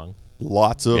this song.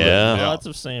 Lots of Yeah. it. Lots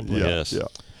of sampling. Yeah. Yes. Yeah.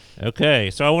 Okay,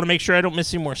 so I want to make sure I don't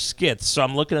miss any more skits. So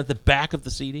I'm looking at the back of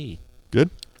the CD. Good.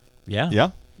 Yeah.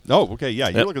 Yeah. Oh, okay. Yeah,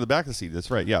 you Yep. look at the back of the CD.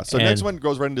 That's right. Yeah. So And- next one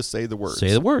goes right into Say the Words.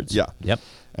 Say the words. Yeah. Yep.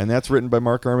 And that's written by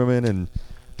Mark Armament and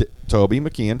Toby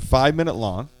McKeon. 5-minute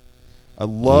long. I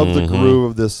love the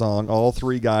groove of this song. All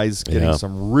three guys getting Yeah.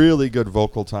 some really good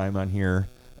vocal time on here.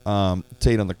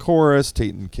 Tate on the chorus,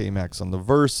 Tate and K-Max on the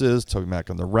verses, Toby Mac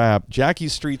on the rap. Jackie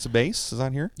Street's bass is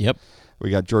on here. Yep. We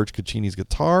got George Caccini's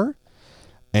guitar,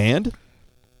 and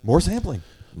more sampling.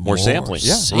 More sampling.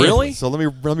 Yeah, Really? So let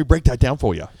me break that down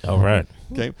for you. All right.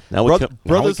 Okay. Now we come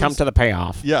and- to the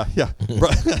payoff. Yeah, yeah.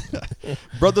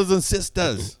 Brothers and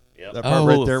sisters. Yep. That part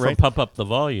right there, from right? Pump Up the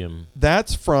Volume.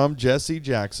 That's from Jesse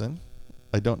Jackson.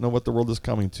 I don't know what the world is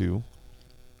coming to.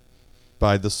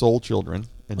 By the Soul Children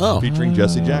and Oh. featuring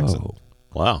Jesse Jackson.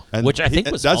 Wow. And Which I think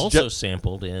he- was that's also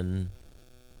sampled in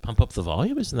Pump Up the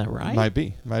Volume. Isn't that right? might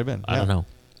have been. I don't know.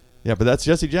 Yeah, but that's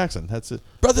Jesse Jackson. That's it.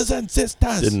 Brothers and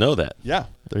sisters. Didn't know that. Yeah,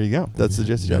 there you go. That's the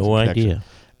Jesse Jackson No connection. idea.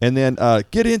 And then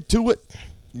get into it.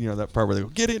 You know that part where they go,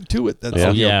 get into it. That's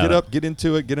Yeah. you know, Yeah. get up, get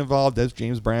into it, get involved. That's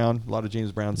James Brown. A lot of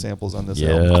James Brown samples on this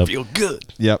Yeah. album. Feel good.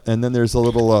 Yep. And then there's a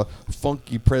little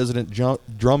funky President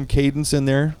drum cadence in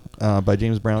there by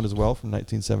James Brown as well from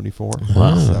 1974.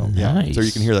 Wow. So, yeah. Nice. So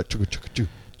you can hear that. Chugga, chugga, choo,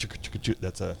 chugga, chugga, choo.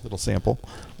 That's a little sample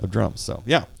of drums. So,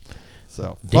 yeah.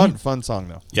 So, fun song,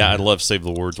 though. Yeah, I love Save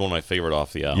the Words. One of my favorite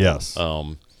off the album. Yes.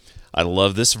 I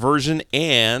love this version.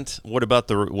 And what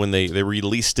about when they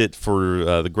released it for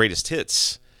the greatest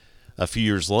hits a few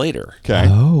years later? Okay.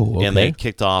 Oh, okay. And they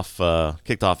kicked off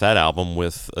that album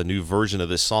with a new version of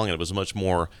this song, and it was much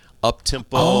more up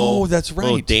tempo. Oh, that's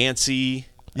right. Dancey.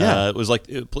 Yeah. It was like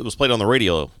it was played on the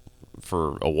radio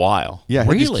for a while. Yeah,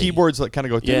 had these Really? keyboards that kind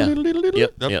of go Yeah.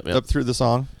 Yep. up through the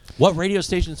song. What radio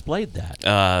stations played that?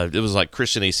 It was like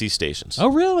Christian AC stations. Oh,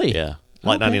 really? Yeah.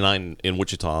 Light Okay. 99 in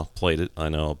Wichita played it. I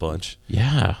know a bunch.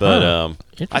 Yeah. But huh. I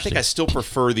think Interesting. I still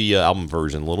prefer the album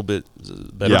version. A little bit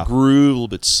better Yeah. groove, a little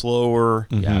bit slower.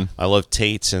 Yeah. I love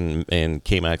Tate's and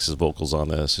K-Max's vocals on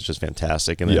this. It's just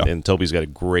fantastic. And Yeah. and Toby's got a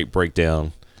great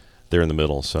breakdown there in the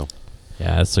middle. So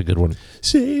Yeah, that's a good one.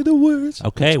 say the words.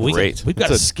 Okay, great. we've got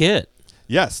a It's a- skit.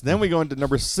 Yes. Then we go into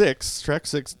number 6, track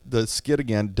 6, the skit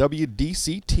again,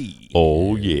 WDCT.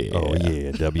 Oh yeah. Oh,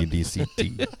 yeah,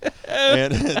 WDCT.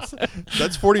 And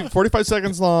that's 45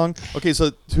 seconds long. Okay,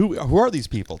 so who are these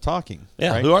people talking?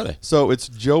 Yeah, right? who are they? So it's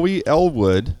Joey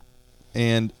Elwood,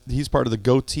 and he's part of the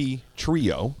Goatee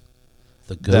Trio.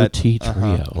 The Goatee That-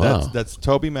 Trio. Wow. That's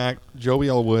Toby Mac, Joey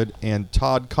Elwood, and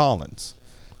Todd Collins.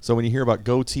 So when you hear about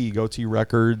Goatee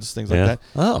Records, things like Yeah. that,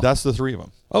 Oh. that's the three of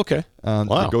them. Okay. The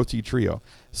Wow. Goatee Trio.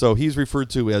 So he's referred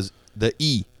to as the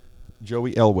E,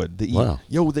 Joey Elwood, the E. Wow.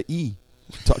 Yo, the E,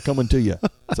 coming to you.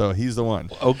 So he's the one.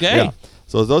 Okay. Yeah.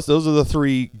 So those are the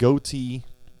three Goatee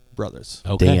brothers.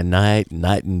 Okay. Day and night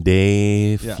and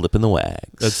day, Yeah. flipping the wags.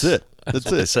 That's it. That's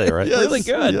What they it. say, right? Yes, Really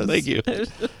good. yes. Thank you.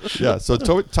 Yeah. So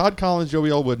Todd Collins,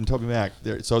 Joey Elwood, and Toby Mac.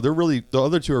 They're really, the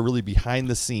other two are really behind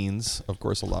the scenes, of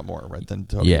course, a lot more, right, than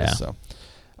Toby Yeah. is. So,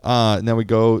 and then we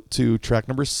go to track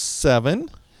number 7.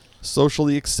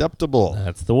 Socially Acceptable.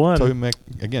 That's the one. Toby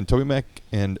Mac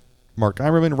and Mark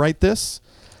Imerman write this.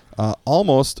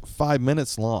 Almost 5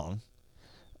 minutes long.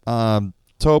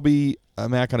 Toby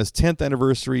Mac on his 10th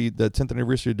anniversary, the 10th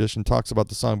anniversary edition, talks about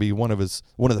the song being one of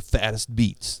the fattest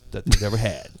beats that they've ever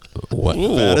had. What?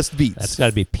 Fattest beats. That's got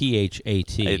to be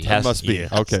PHAT. It has must be. it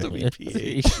has Okay. to be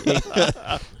pH.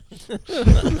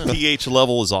 pH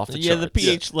level is off the Yeah, charts. the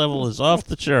pH level is off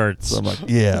the charts. So I'm like,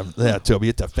 yeah, Toby,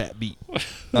 it's a fat beat.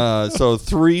 So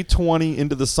 3:20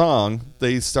 into the song,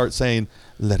 they start saying,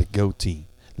 "Let it go, T.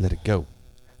 Let it go.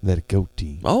 Let it go,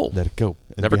 T. Oh. Let it go."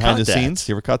 And Never behind caught the that. scenes,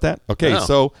 you ever caught that? Okay, No.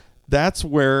 so that's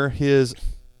where his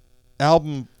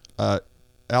album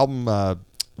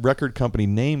record company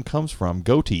name comes from.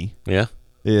 Goatee Yeah.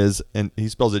 is, and he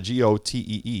spells it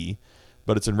Gotee,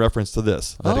 but it's in reference to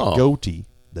this. Let Oh. it go, T.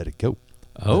 Let it go.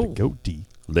 Oh. Let it go, T.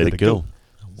 Let it go.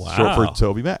 Wow. Short for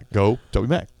Toby Mac. Go, Toby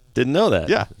Mac. Didn't know that.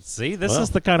 Yeah. See, this Wow. is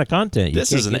the kind of content. You This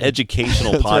can't is an get-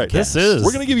 educational That's podcast. right. This is.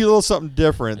 We're going to give you a little something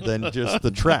different than just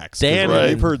the tracks. 'cause Dan-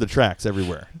 They've heard the tracks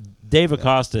everywhere. Dave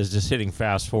Acosta is just hitting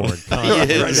fast forward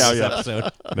constantly is. right now, Yeah, yeah.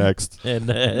 episode. Next.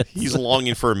 And He's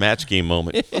longing for a match game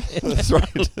moment. That's right.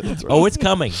 That's right. oh, it's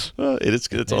coming.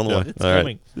 It's on the way. It's All right.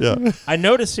 coming. Yeah. I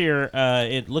notice here,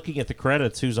 looking at the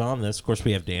credits, who's on this. Of course,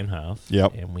 we have Dan Huff.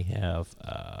 Yep. And we have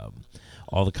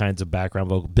all the kinds of background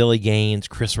vocal. Billy Gaines,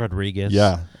 Chris Rodriguez.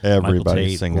 Yeah. Michael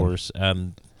Everybody's Tate, singing. of course.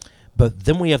 But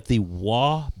then we have the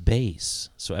wah bass.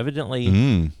 So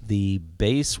evidently, the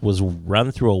bass was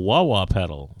run through a wah-wah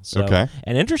pedal. So, Okay.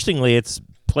 And interestingly, it's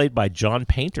played by John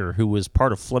Painter, who was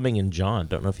part of Fleming and John.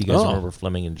 Don't know if you guys Oh. remember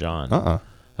Fleming and John. Uh-uh.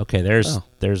 Okay,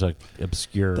 there's a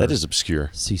obscure That is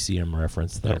obscure. CCM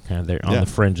reference there, kind of there Yeah. on the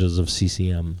fringes of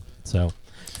CCM. So,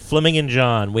 Fleming and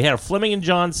John. We had a Fleming and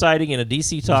John sighting in a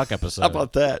DC Talk episode. How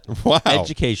about that? Wow.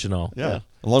 Educational. Yeah.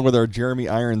 Along with our Jeremy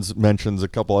Irons mentions a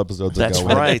couple episodes That's ago.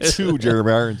 We had right. 2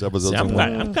 Jeremy Irons episodes. See, I'm in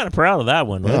kind one. of proud of that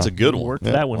one. That's a good one. Worked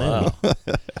Yeah. that one Wow. in.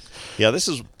 Yeah, this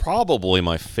is probably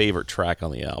my favorite track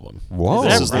on the album. Whoa.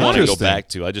 This is the one I go Interesting. back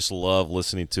to. I just love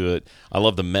listening to it. I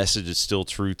love the message. It's still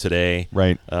true today.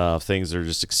 Right. Things are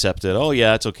just accepted. Oh,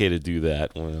 yeah, it's okay to do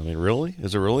that. Well, I mean, really?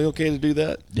 Is it really okay to do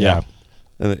that? Yeah.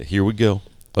 And then, here we go.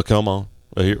 Oh, come on.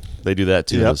 Oh, here. They do that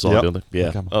too. in Yep, the song, yep. don't they?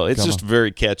 Yeah. Come on, Oh, it's come just on.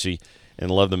 very catchy,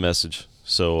 and love the message.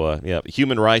 So, yeah,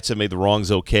 human rights have made the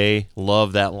wrongs okay.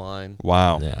 Love that line.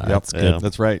 Wow. Yeah, Yep. that's good.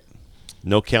 That's right.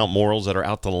 No count morals that are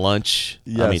out to lunch. I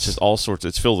mean, Yes. it's just all sorts.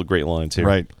 It's filled with great lines here.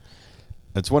 Right.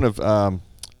 It's one of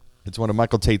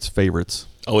Michael Tate's favorites.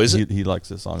 Oh, is it? He likes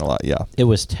this song a lot. Yeah. It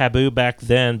was taboo back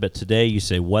then, but today you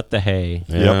say, "What the hey?"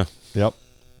 Yeah. Yep. Yep.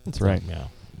 That's right. Yeah.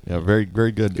 Yeah. Very,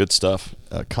 very good. Good stuff.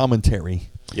 Commentary.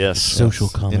 Yes. Social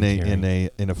Yes. commentary.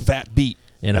 in a fat beat.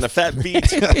 And And a fat beat.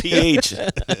 pH.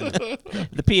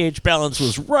 the pH balance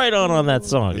was right on that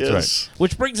song. Yes.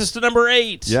 Which brings us to number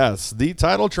 8. Yes, the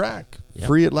title track, Yep.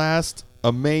 "Free at Last."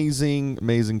 Amazing,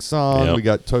 amazing song. Yep. We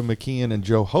got Toby McKeon and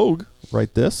Joe Hogue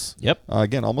write this. Yep.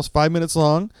 Again, almost 5 minutes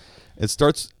long. It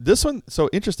starts. This one, so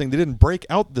interesting. They didn't break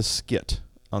out the skit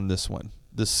on this one.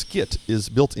 The skit is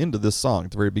built into this song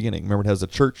at the very beginning. Remember, it has a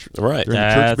church. Right. They're in the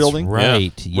church That's building.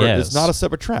 right. Where Yes. It's not a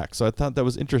separate track. So I thought that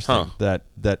was interesting. Huh.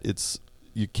 That it's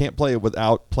you can't play it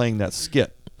without playing that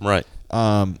skit. Right.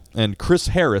 And Chris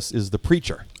Harris is the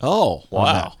preacher. Oh, on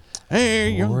wow. that.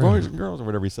 Hey, young Right. boys and girls, or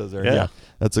whatever he says there. Yeah. Yeah,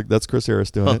 that's Chris Harris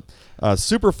doing it.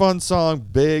 Super fun song,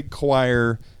 big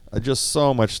choir, just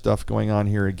so much stuff going on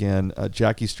here again.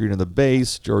 Jackie Street on the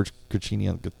bass, George Cuccini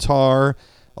on the guitar.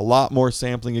 A lot more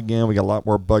sampling again. We got a lot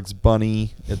more Bugs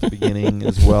Bunny at the beginning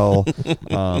as well.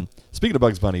 Speaking of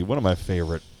Bugs Bunny, one of my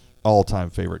all-time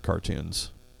favorite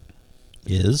cartoons.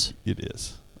 Is? It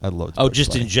is. I love. Oh, Bugs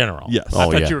just Bunny. in general. Yes. I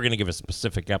Oh, thought yeah. you were going to give a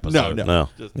specific episode. No. No.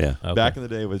 Just- Yeah. Okay. Back in the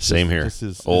day, with Same just, here. just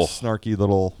his Oh. snarky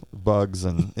little bugs,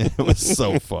 and it was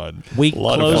so fun. We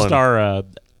lot of closed fun.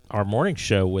 our morning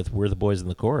show with "We're the Boys in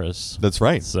the Chorus." That's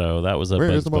right. So that was a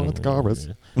Where's Bugs the Bunny one with the one. chorus?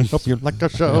 Hope you like the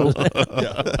show.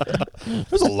 Yeah.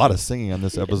 There's a lot of singing on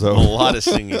this A episode. lot of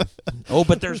singing. Oh,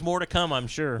 but there's more to come, I'm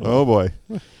sure. Oh boy.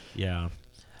 Yeah.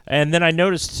 And then I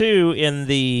noticed too in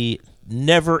the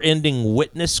Never Ending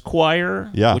Witness Choir,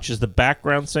 Yeah. which is the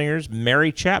background singers,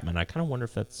 Mary Chapman. I kind of wonder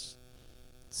if that's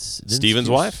Stephen's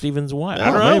wife? Stephen's wife. Yeah,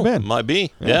 I don't may have know. been. Might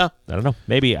be. Yeah. I don't know.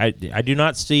 Maybe I do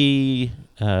not see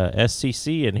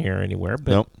SCC in here anywhere,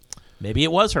 but Nope. maybe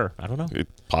it was her. I don't know. It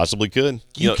possibly could.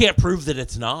 You know, can't prove that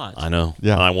it's not. I know.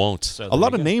 Yeah. I won't. So A there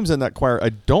lot you of go. names in that choir I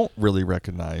don't really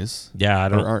recognize. Yeah, I Or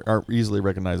don't. aren't easily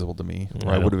recognizable to me.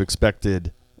 Or I I would don't- have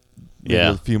expected maybe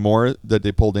Yeah. a few more that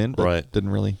they pulled in, but Right. didn't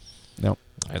really. No.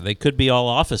 They could be all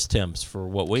office temps for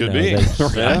what we Could know. be.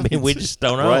 I mean, we just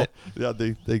don't know. Right. Yeah,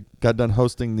 they got done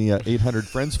hosting the 800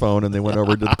 Friends phone, and they went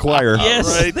over to the choir. Yes,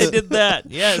 Right. they did that.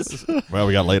 Yes. Well,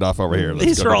 we got laid off over here. Let's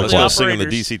These go are to all the That's the why I choir. was singing the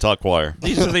operators. DC Talk Choir.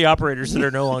 These are the operators that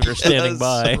are no longer standing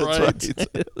by.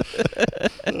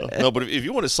 No, but if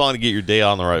you want a song to get your day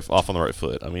off on the right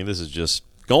foot, I mean, this is just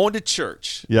going to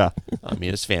church. Yeah, I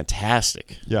mean, it's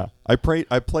fantastic. yeah. I played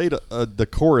the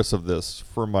chorus of this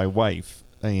for my wife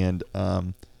and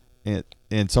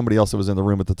somebody else that was in the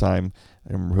room at the time.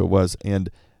 I don't remember who it was, and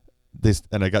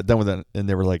I got done with it, and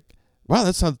they were like, "Wow,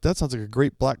 that sounds like a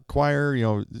great black choir,"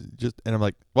 and I'm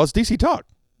like, "Well, it's DC Talk."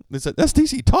 They said, "That's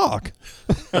DC Talk."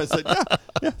 I said,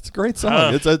 "Yeah, it's a great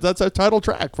song. That's a title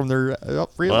track from their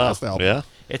free last album." Yeah.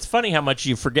 It's funny how much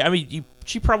you forget. I mean,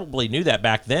 she probably knew that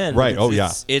back then. Right.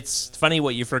 It's funny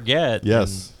what you forget.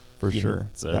 Yes, for and, sure.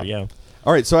 So yeah.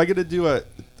 All right, so I'm gonna do a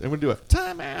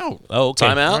timeout. Oh, okay.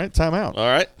 Time out. All right, timeout. All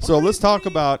right. So let's talk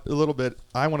about a little bit.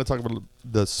 I want to talk about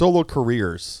the solo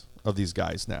careers of these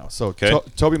guys now. So Okay.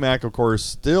 Toby Mac, of course,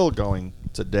 still going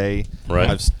today. Right.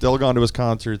 I've still gone to his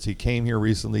concerts. He came here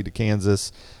recently to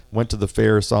Kansas, went to the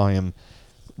fair, saw him.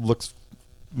 Looks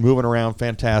moving around,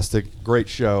 fantastic, great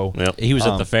show. Yep. He was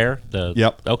at the fair.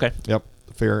 Yep. Okay. Yep,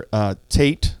 fair.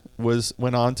 Tate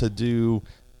went on to do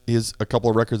a couple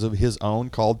of records of his own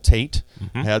called Tate.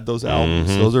 Had those albums.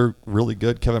 Those are really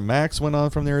good. Kevin Max went on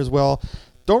from there as well.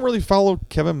 Don't really follow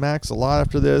Kevin Max a lot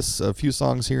after this. A few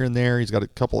songs here and there. He's got a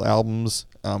couple albums.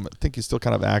 I think he's still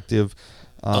kind of active.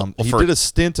 He did a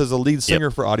stint as a lead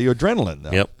singer for Audio Adrenaline,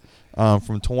 though. Yep.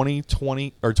 From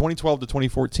 2020 or 2012 to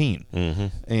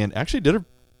 2014, and actually did a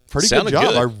pretty Sounded good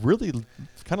job. good. I really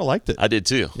kind of liked it. I did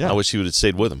too. Yeah. I wish he would have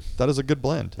stayed with him. That is a good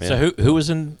blend. Yeah. So who was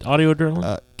in Audio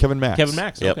Adrenaline? Kevin Max. Kevin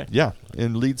Max. Yep. Okay. Yeah,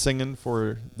 and lead singing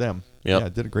for them. Yep. Yeah,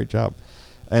 did a great job.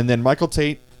 And then Michael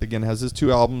Tate, again, has his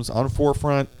 2 albums on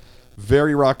Forefront.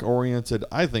 Very rock-oriented.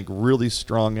 I think really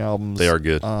strong albums. They are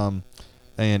good.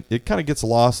 And it kind of gets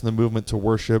lost in the movement to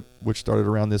worship, which started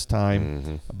around this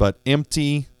time. But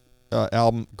Empty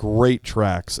album, great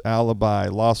tracks. Alibi,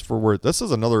 Lost for Words. This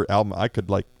is another album I could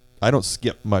like. I don't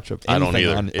skip much of I anything don't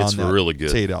either. on It's that really good.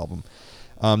 Tate album.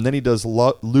 Then he does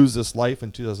Lose This Life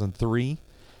in 2003.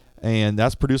 And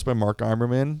that's produced by Mark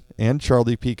Eimerman, and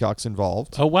Charlie Peacock's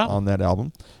involved. Oh, wow. On that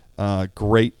album.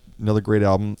 Another great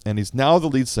album. And he's now the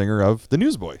lead singer of the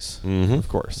Newsboys, of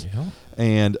course. Yeah.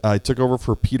 And I took over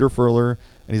for Peter Furler,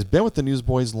 and he's been with the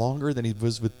Newsboys longer than he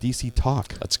was with DC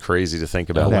Talk. That's crazy to think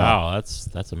Oh, about. wow,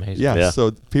 that's amazing. Yeah, Yeah. so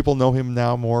people know him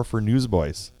now more for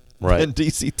Newsboys Right. than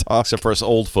DC Talk. Except for us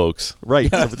old folks.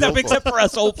 Right. Except for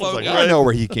us old folks. I know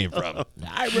where he came from.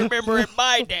 I remember in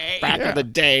my day. Back in the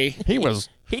day. He was.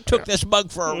 He took this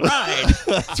mug for a ride.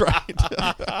 That's right.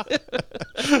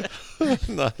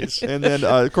 Nice. And then,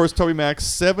 of course, Toby Mac,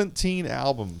 17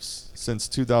 albums since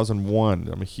 2001.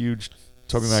 I'm a huge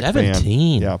Toby Mac fan.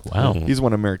 17? Yeah. Wow. He's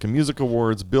won American Music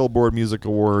Awards, Billboard Music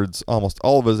Awards. Almost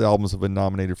all of his albums have been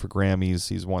nominated for Grammys.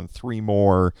 He's won 3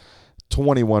 more,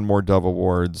 21 more Dove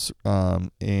Awards.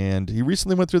 And he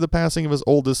recently went through the passing of his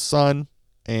oldest son,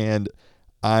 and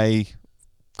I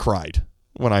cried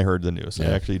when I heard the news. I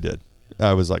actually did.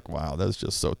 I was like, wow, that's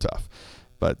just so tough.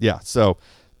 But yeah, so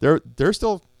they're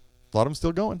still, a lot of them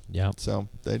still going. Yeah. So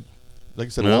they, like I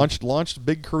said, Yeah. launched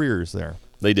big careers there.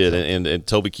 They did, and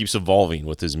Toby keeps evolving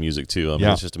with his music too. I mean,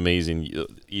 Yeah. it's just amazing.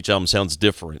 Each album sounds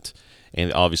different,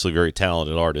 and obviously very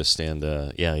talented artist.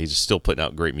 And yeah, he's still putting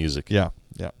out great music. Yeah.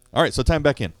 All right, so time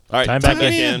back in. All right, Time back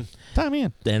in. Time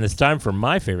in. And it's time for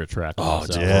my favorite track. Oh,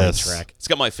 So, yes. Track. It's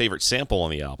got my favorite sample on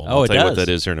the album. Oh, I'll it tell you what does.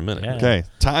 that is here in a minute. Yeah. Okay,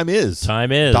 time is.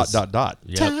 Time is. ... Dot.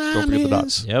 Yep. Don't forget the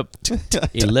dots. Yep.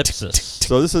 Ellipsis.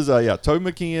 So this is Toby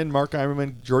McKeon, Mark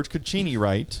Eimerman, George Caccini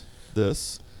write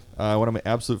this. One of my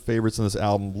absolute favorites in this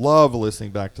album. Love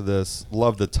listening back to this.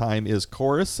 Love the Time Is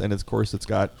chorus, and of course it's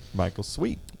got Michael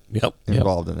Sweet Yep.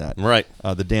 involved in that. Right.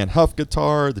 The Dan Huff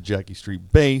guitar, the Jackie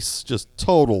Street bass, just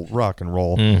total rock and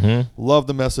roll. Love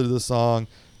the message of the song.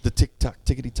 The tick tock,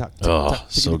 tickety tock, tick Oh, tock,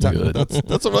 so tickety tock. good.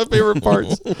 That's one of my favorite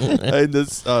parts. And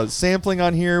this sampling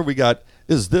on here, we got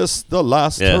 "Is This the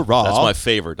Last Yeah, Hurrah?" that's my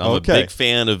favorite. I'm Okay. a big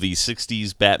fan of the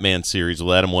 '60s Batman series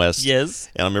with Adam West. Yes.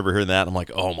 And I remember hearing that. I'm like,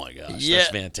 oh my gosh, Yeah. that's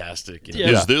fantastic. And Yeah.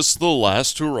 Is this the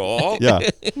last hurrah? Yeah,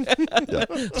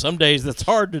 Some days it's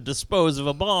hard to dispose of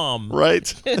a bomb.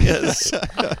 Right. Yes.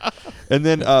 and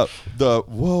then the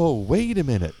whoa, wait a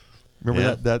minute. Remember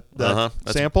Yeah. that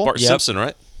That's sample? Bart Yep. Simpson,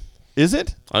 right? Is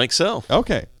it? I think so.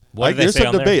 Okay. What did they there's say some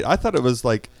on there? debate. I thought it was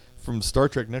like from Star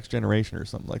Trek Next Generation or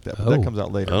something like that, but that Oh. comes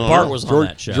out later. Oh. Bart was on George,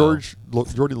 that show.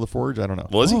 Geordie LaForge, I don't know.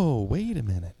 Was he? Oh, wait a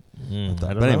minute. I don't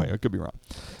But know. anyway, I could be wrong.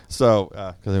 So,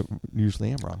 because I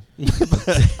usually am wrong.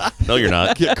 No, you're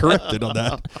not. Get corrected on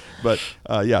that. But,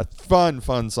 yeah, fun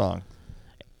song.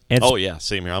 And Oh, yeah,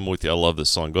 same here. I'm with you. I love this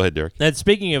song. Go ahead, Derek. And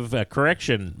speaking of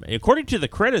correction, according to the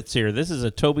credits here, this is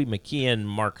a Toby McKeon,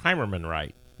 Mark Heimerman,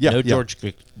 right? Yeah, No yeah. George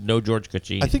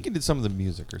Kachine. I think he did some of the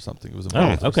music or something. It was a Oh,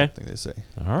 band or okay. something, they say.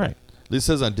 All right. It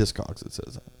says on Discogs, it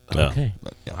says that. Yeah. Okay.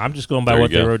 But, yeah. I'm just going by There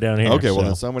what you they go. wrote down here. Okay, well, so.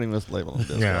 then somebody must label them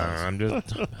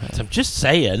Discogs. Yeah, I'm just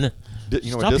saying.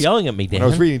 You know Stop what yelling at me, Dan. When I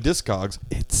was reading Discogs,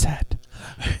 it said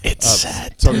It's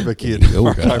sad. Toby McKeon,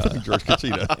 Mark Heimerman, George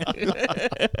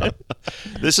Kachina.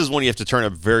 This is when you have to turn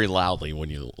up very loudly when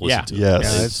you listen Yeah. to it. Yes.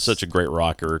 Yeah, Yeah, it's such a great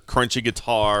rocker. Crunchy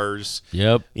guitars,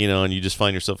 Yep. and you just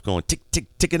find yourself going tick, tick,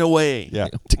 ticking away. Yeah.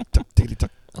 Tick, tock, tickety,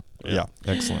 tock. Yeah,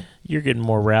 excellent. You're getting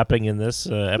more rapping in this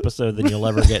episode than you'll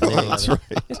ever get in any That's other.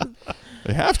 right.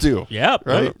 They have to. Yep.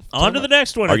 Right. On to the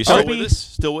next one. Are you still Toby- with us?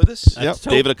 Still with us? Yep.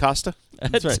 David Acosta?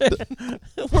 That's right.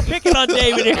 We're picking on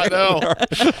David here.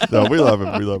 No, we love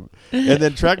him. We love him. And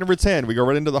then track number 10, we go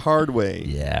right into The Hard Way.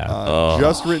 Yeah.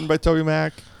 Just written by Toby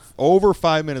Mac, over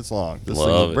 5 minutes long. This Love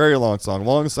thing's a it. very long song,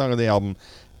 longest song on the album.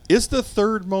 It's the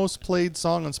third most played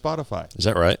song on Spotify. Is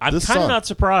that right? I'm this kind of song- not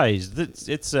surprised. It's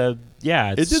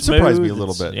yeah. It's It did surprise me a smooth.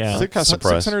 little It's- bit. Yeah.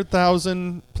 Surprise.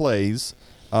 600,000 plays.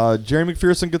 Jerry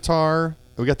McPherson guitar.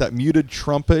 We got that muted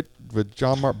trumpet with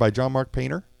by John Mark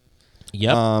Painter.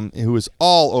 Yep. Who was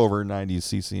all over 90s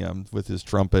CCM with his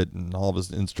trumpet and all of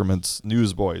his instruments.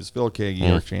 Newsboys, Phil Kagi,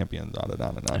 Eric Champion, on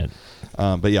and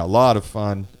on. But yeah, a lot of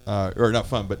fun. Or not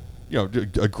fun, but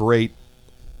a great.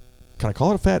 Can I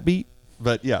call it a fat beat?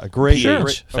 But yeah, a great, PH,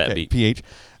 great fat beat. PH,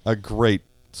 a great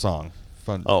song.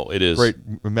 Fun. Oh, it is. Great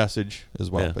message as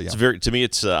well. Yeah. But yeah, It's very, to me,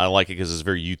 it's I like it because it's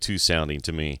very U2 sounding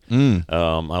to me. Mm.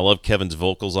 I love Kevin's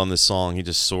vocals on this song. He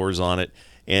just soars on it.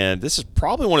 And this is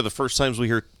probably one of the first times we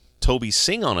hear Toby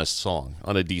sing on a song,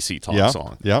 on a DC Talk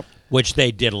song. Yep. Which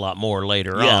they did a lot more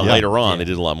later Yeah, on. later on Yeah. they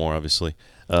did a lot more, obviously.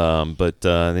 But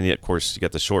then, of course, you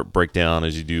got the short breakdown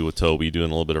as you do with Toby, doing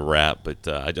a little bit of rap. But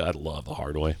I love The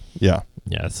Hard Way. Yeah.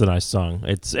 Yeah, it's a nice song.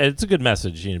 It's a good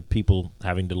message. People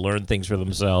having to learn things for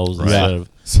themselves Right. instead Yeah. of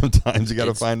Sometimes you got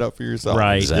to find out for yourself.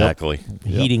 Right. Exactly.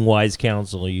 heeding wise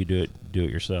counsel. You do it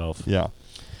yourself. Yeah.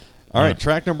 All right,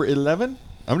 track number 11.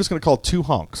 I'm just going to call Two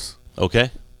Honks.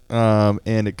 Okay.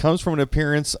 And it comes from an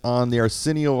appearance on the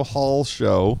Arsenio Hall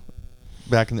show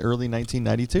back in the early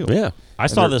 1992. Yeah. I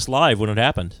saw this live when it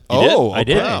happened. Oh, I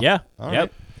did. okay. Yeah. All yep.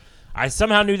 right. I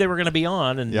somehow knew they were going to be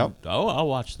on, and Yep. I'll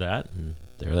watch that. And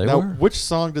there they Now, were. which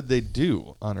song did they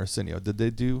do on Arsenio? Did they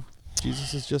do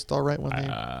Jesus Is Just All Right when they...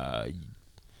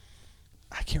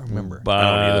 I can't remember. But I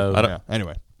don't either. I don't- Yeah,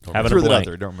 anyway. Having Threw a that out blank.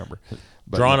 there. Don't remember.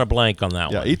 But drawing yeah. a blank on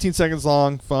that Yeah, one. 18 seconds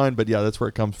long, fun, but yeah, that's where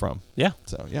it comes from. Yeah.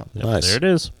 So, yeah. Yep, Nice. There it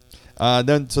is.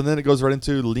 Then it goes right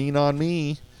into Lean on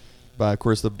Me by, of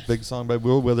course, the big song by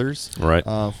Will Withers. Right.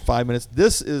 5 minutes.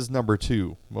 This is number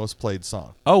 2 most played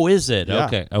song. Oh, is it? Yeah,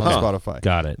 Okay. on Okay. Spotify.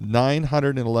 Got it.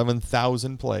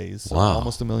 911,000 plays. So Wow.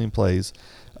 almost 1 million plays.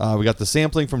 We got the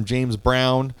sampling from James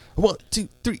Brown. 1, 2,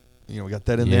 3. We got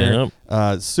that in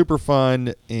there. Super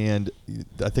fun, and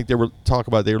I think they were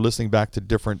listening back to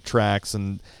different tracks,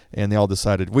 and they all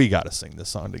decided we got to sing this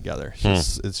song together.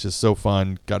 It's just so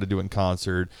fun. Got to do it in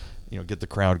concert. Get the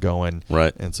crowd going.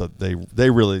 Right. And so they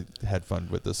really had fun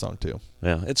with this song too.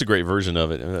 Yeah, it's a great version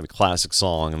of it. A classic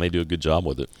song, and they do a good job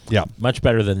with it. Yeah. Much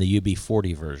better than the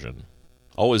UB40 version.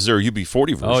 Oh, is there a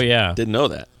UB40 version? Oh, yeah. Didn't know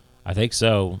that. I think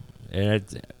so. And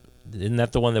isn't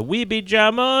that the one that we be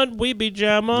jam on? We be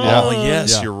jam on. Yeah. Oh,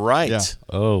 yes, Yeah. you're right. Yeah.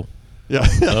 Oh. Yeah.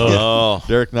 Oh,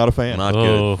 Derek, not a fan. not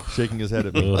Oh. good. Shaking his head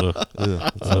at me. Oh. Ugh,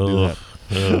 let's not do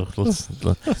that.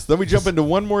 Let's- So then we jump into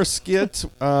one more skit.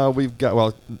 We've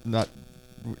got not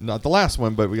the last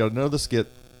one, but we got another skit.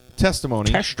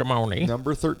 Testimony. Testimony.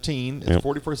 Number 13. It's Yep.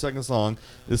 44 seconds long.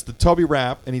 It's the Toby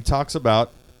rap, and he talks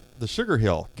about the Sugar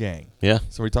Hill Gang. Yeah.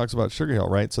 So he talks about Sugar Hill,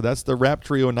 right? So that's the rap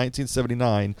trio in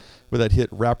 1979 with that hit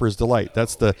Rapper's Delight.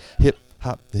 That's the hip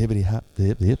hop, the hippity hop, the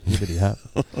hip hippity hop.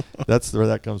 That's where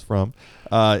that comes from.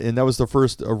 And that was the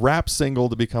first rap single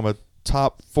to become a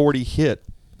top 40 hit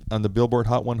on the Billboard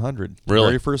Hot 100. The Really?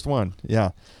 very first one.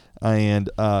 Yeah. And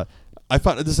I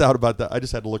found this out about that. I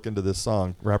just had to look into this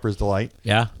song, Rapper's Delight.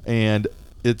 Yeah. And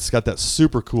it's got that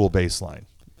super cool bass line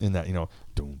in that, doom,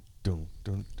 doom,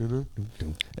 doom, doom, doom,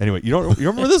 doom. Anyway, you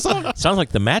remember this song? Sounds like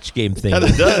the match game thing.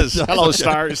 It does. Hello,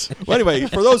 stars. Well, anyway,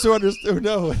 for those who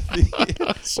know,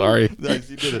 Sorry. nice,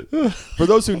 you did it. For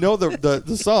those who know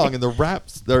the song and the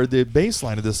raps, or the bass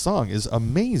line of this song is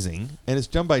amazing, and it's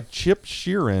done by Chip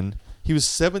Sheeran. He was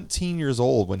 17 years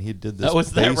old when he did this. Oh,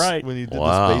 is that bass, right? When he did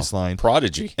Wow. this bass line,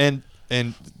 Prodigy. and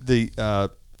the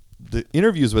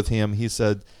interviews with him, he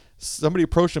said somebody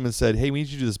approached him and said, "Hey, we need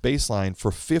you to do this bass line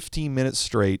for 15 minutes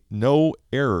straight, no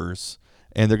errors,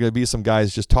 and there are going to be some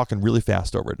guys just talking really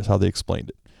fast over it." That's how they explained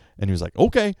it. And he was like,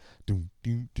 "Okay."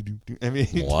 I mean,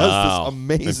 he Wow. does this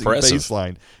amazing Impressive. bass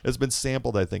line. It's been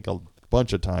sampled, I think, a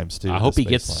bunch of times too. I hope he this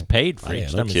gets bass line. paid for Yeah,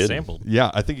 each no time it's kidding. sampled.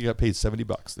 Yeah, I think he got paid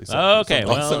 $70. They said. Okay, Something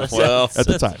well, like that. Well, at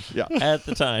the time, yeah, At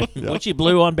the time, which he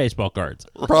blew on baseball cards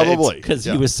probably because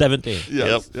yeah. he was 17.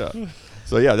 Yes, yeah.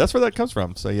 So yeah, that's where that comes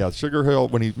from. So yeah, Sugar Hill.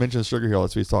 When he mentions Sugar Hill,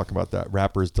 that's what he's talking about. That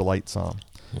rapper's delight song.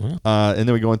 And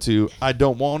then we go into "I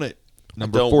Don't Want It,"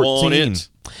 number Don't 14. want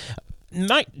it.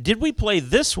 Mike, did we play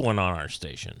this one on our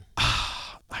station?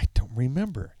 I don't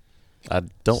remember. I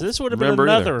don't. So this would have been remember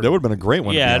either. another. That would have been a great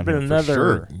one. Yeah, to it'd be on been here for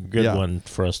another sure. good Yeah. one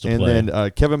for us to And play.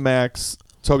 then Kevin Max,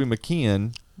 Toby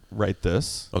McKeon write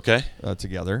this Okay.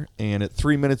 together, and at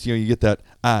 3 minutes, you get that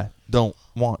 "I don't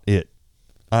want it."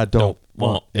 I don't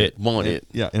want it. Want it.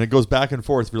 Yeah, and it goes back and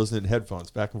forth if you're listening to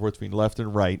headphones, back and forth between left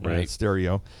and right, and Right. it's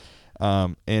stereo.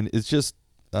 And it's just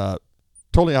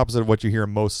totally opposite of what you hear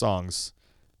in most songs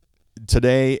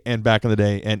today and back in the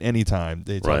day and anytime.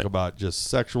 They talk Right. about just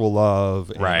sexual love,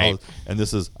 and Right. all- and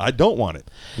this is "I don't want it."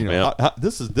 You know, Yeah.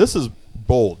 this is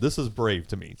bold. This is brave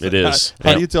to me. So It is. How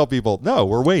Yeah. do you tell people? No,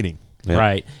 we're waiting. Yeah.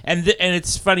 Right, and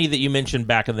it's funny that you mentioned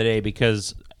back in the day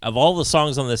because of all the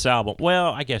songs on this album. Well,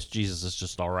 I guess Jesus Is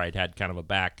Just All Right had kind of a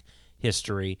back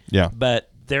history. Yeah. but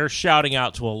they're shouting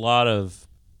out to a lot of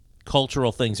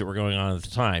cultural things that were going on at the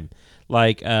time.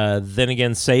 Like then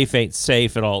again, "Safe Ain't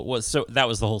Safe" at all. So that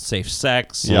was the whole safe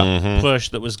sex push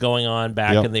that was going on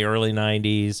back Yep. in the early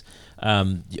 '90s.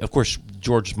 Of course,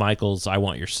 George Michael's "I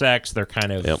Want Your Sex." They're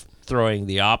kind of Yep. throwing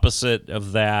the opposite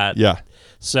of that. Yeah.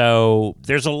 So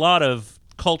there's a lot of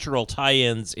cultural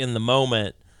tie-ins in the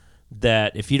moment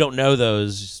that if you don't know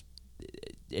those,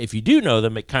 if you do know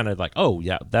them, it kind of like, oh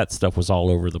yeah, that stuff was all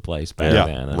over the place back Yeah.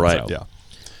 then. And Right. so- Yeah.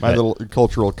 My little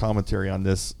cultural commentary on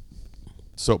this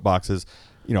soapbox is,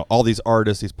 all these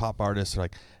artists, these pop artists are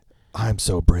like, "I'm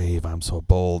so brave, I'm so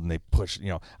bold," and they push,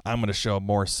 "I'm going to show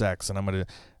more sex," and I'm going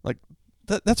to like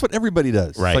that's what everybody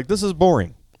does. Right. It's like, this is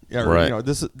boring. Yeah, Right.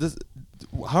 This.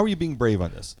 How are you being brave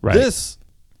on this? Right. This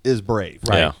is brave.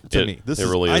 Right. Yeah, To it- me, this it is.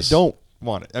 really I is. don't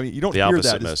want it. I mean, you don't The hear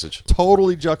opposite that. message. It's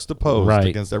totally juxtaposed Right.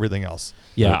 against everything else.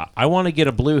 Yeah, I want to get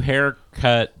a blue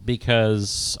haircut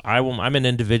because I'm an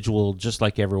individual just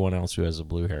like everyone else who has a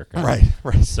blue haircut. Right.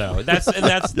 Right. So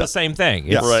that's the same thing.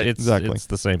 Yeah, It's, right, It's, exactly. It's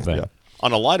the same thing. Yeah.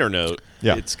 On a lighter note,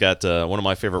 Yeah. it's got one of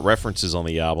my favorite references on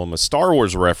the album, a Star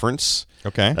Wars reference.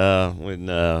 Okay. When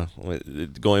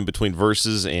going between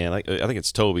verses, and I think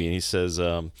it's Toby, and he says,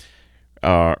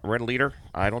 "Red Leader,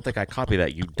 I don't think I copy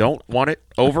that. You don't want it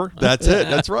over." That's it.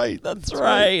 That's right. That's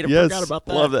right. I Yes. forgot about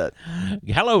that. Love that.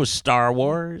 Hello, Star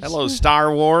Wars. Hello,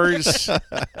 Star Wars.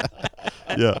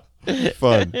 Yeah.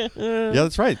 Fun. Yeah,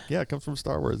 that's right. Yeah, it comes from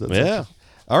Star Wars. That's Yeah.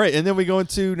 All right, and then we go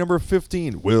into number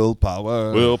 15,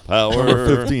 Willpower. Willpower.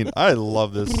 Number 15. I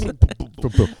love this. I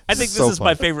think this So is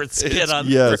my fun. favorite skit on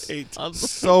Yes. on-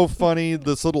 So funny.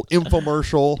 This little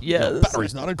infomercial. Yes.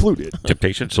 Batteries not included.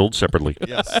 Temptation sold separately.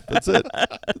 Yes, that's it.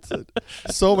 That's it.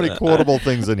 So many quotable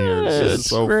things in here. It's just It's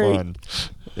so great. fun.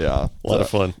 Yeah. A lot of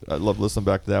fun. I love listening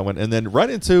back to that one. And then right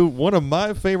into one of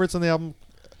my favorites on the album.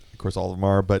 Of course, all of them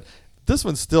are, but this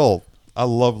one's still, I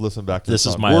love listening back to This this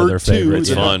is song. my other favorite. It's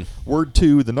the fun. Word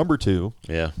 2, the number 2,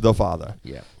 Yeah. The Father.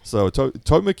 Yeah. So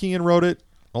Toby McKeon wrote it,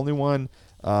 only one.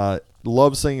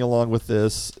 Love singing along with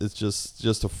this. It's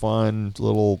just a fun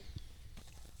little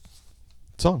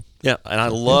song. Yeah, and I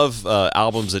love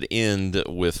albums that end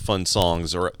with fun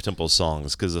songs or up-tempo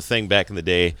songs, because the thing back in the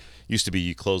day used to be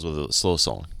you close with a slow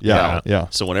song. Yeah.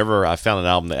 So whenever I found an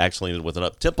album that actually ended with an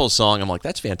up-tempo song, I'm like,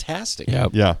 that's fantastic.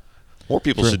 Yeah. More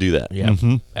people should do that. Yeah,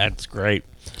 that's great.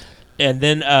 And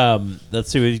then let's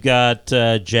see, we've got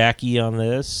Jackie on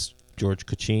this, George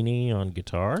Cuccini on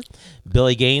guitar,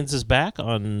 Billy Gaines is back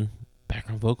on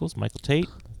background vocals, Michael Tate,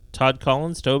 Todd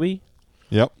Collins, Toby,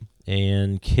 Yep.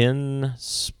 and Ken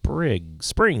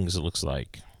Springs, it looks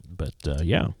like. But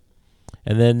yeah.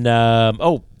 And then,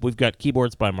 we've got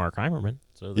keyboards by Mark Heimerman.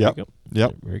 So there Yep. you go.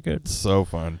 Yep. Very good. So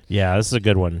fun. Yeah, this is a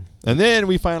good one. And then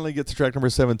we finally get to track number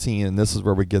 17, and this is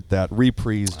where we get that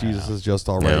reprise, Jesus Is Just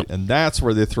All Right. Yep. And that's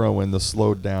where they throw in the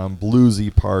slowed down,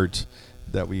 bluesy part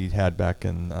that we had back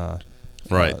in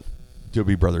Right.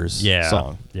 Doobie Brothers Yeah.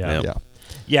 song. Yeah. Yeah.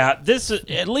 Yeah, this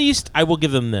at least I will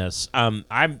give them this.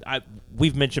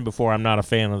 We've mentioned before I'm not a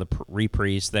fan of the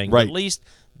reprise thing. But Right. at least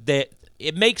that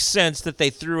it makes sense that they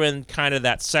threw in kind of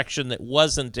that section that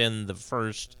wasn't in the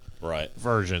first Right.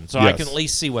 version, so I Yes. can at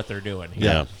least see what they're doing here.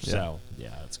 Yeah. So yeah,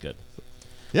 that's good.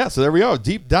 Yeah, so there we go.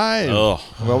 Deep dive. Oh.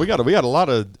 Well, we got a lot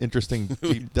of interesting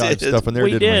deep dive stuff in there,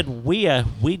 we didn't did.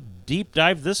 We deep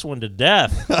dive this one to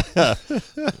death.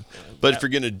 But if you're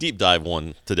going to deep dive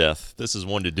one to death, this is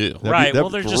one to do. Right. that'd well,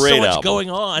 there's just great so much album. going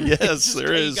on. Yes, It's just, there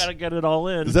You is. got to get it all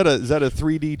in. Is that a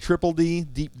 3D triple D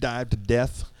deep dive to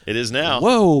death? It is now.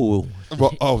 Whoa.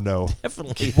 Well, oh no!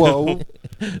 Definitely. Whoa!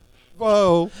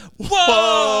 Whoa!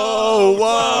 Whoa.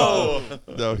 Whoa!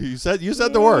 No, you said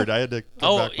the word. I had to. Come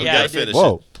Oh, back with yeah, that. I Gotta did. finish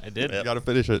Whoa! it. I did. You got to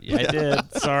finish it. Yeah, I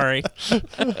did. Sorry.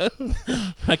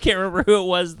 I can't remember who it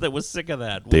was that was sick of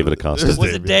that. David Acosta.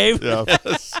 Was it Dave? Yeah.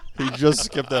 He just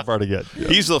skipped that part again. Yeah,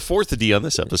 He's the fourth D on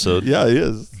this episode. yeah he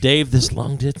is. Dave, this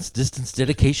long distance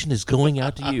dedication is going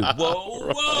out to you.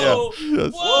 Whoa, whoa, Yeah.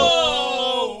 Yes.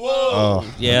 whoa, whoa.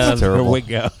 Oh, Yeah, that's there terrible. we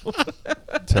go.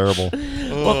 Terrible.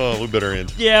 Oh, we better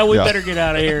end. Yeah, we Yeah. better get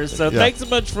out of here. So Yeah. thanks so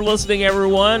much for listening,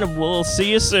 everyone, and we'll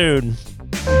see you soon.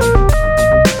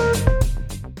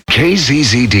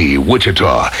 KZZD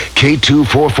Wichita,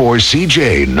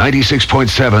 K244CJ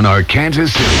 96.7 Arkansas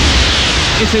City.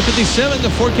 It's a 57. The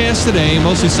forecast today,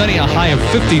 mostly sunny, a high of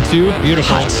 52.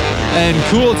 Beautiful. Hot. And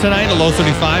cool tonight, a low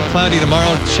 35. Cloudy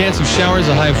tomorrow, chance of showers,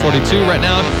 a high of 42. Right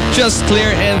now, just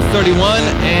clear and 31.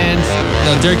 And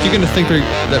now, Derek, you're going to think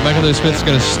that Michael W. Smith's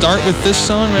going to start with this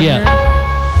song right here?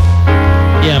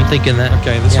 Yeah, I'm thinking that.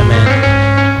 Okay, this yeah, one.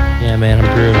 man. Yeah, man, I'm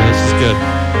grooving. This is good.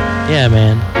 Yeah,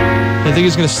 man. I think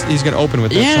he's gonna open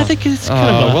with that Yeah, song. I think it's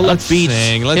kind of a well, let's upbeat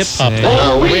sing. Let's hip-hop. sing.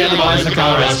 Oh, we are the boys of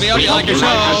chorus. We hope you like the show.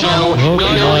 Hope you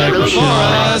like the For show.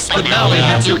 us, but now we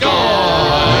have to go.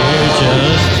 We're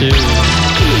just two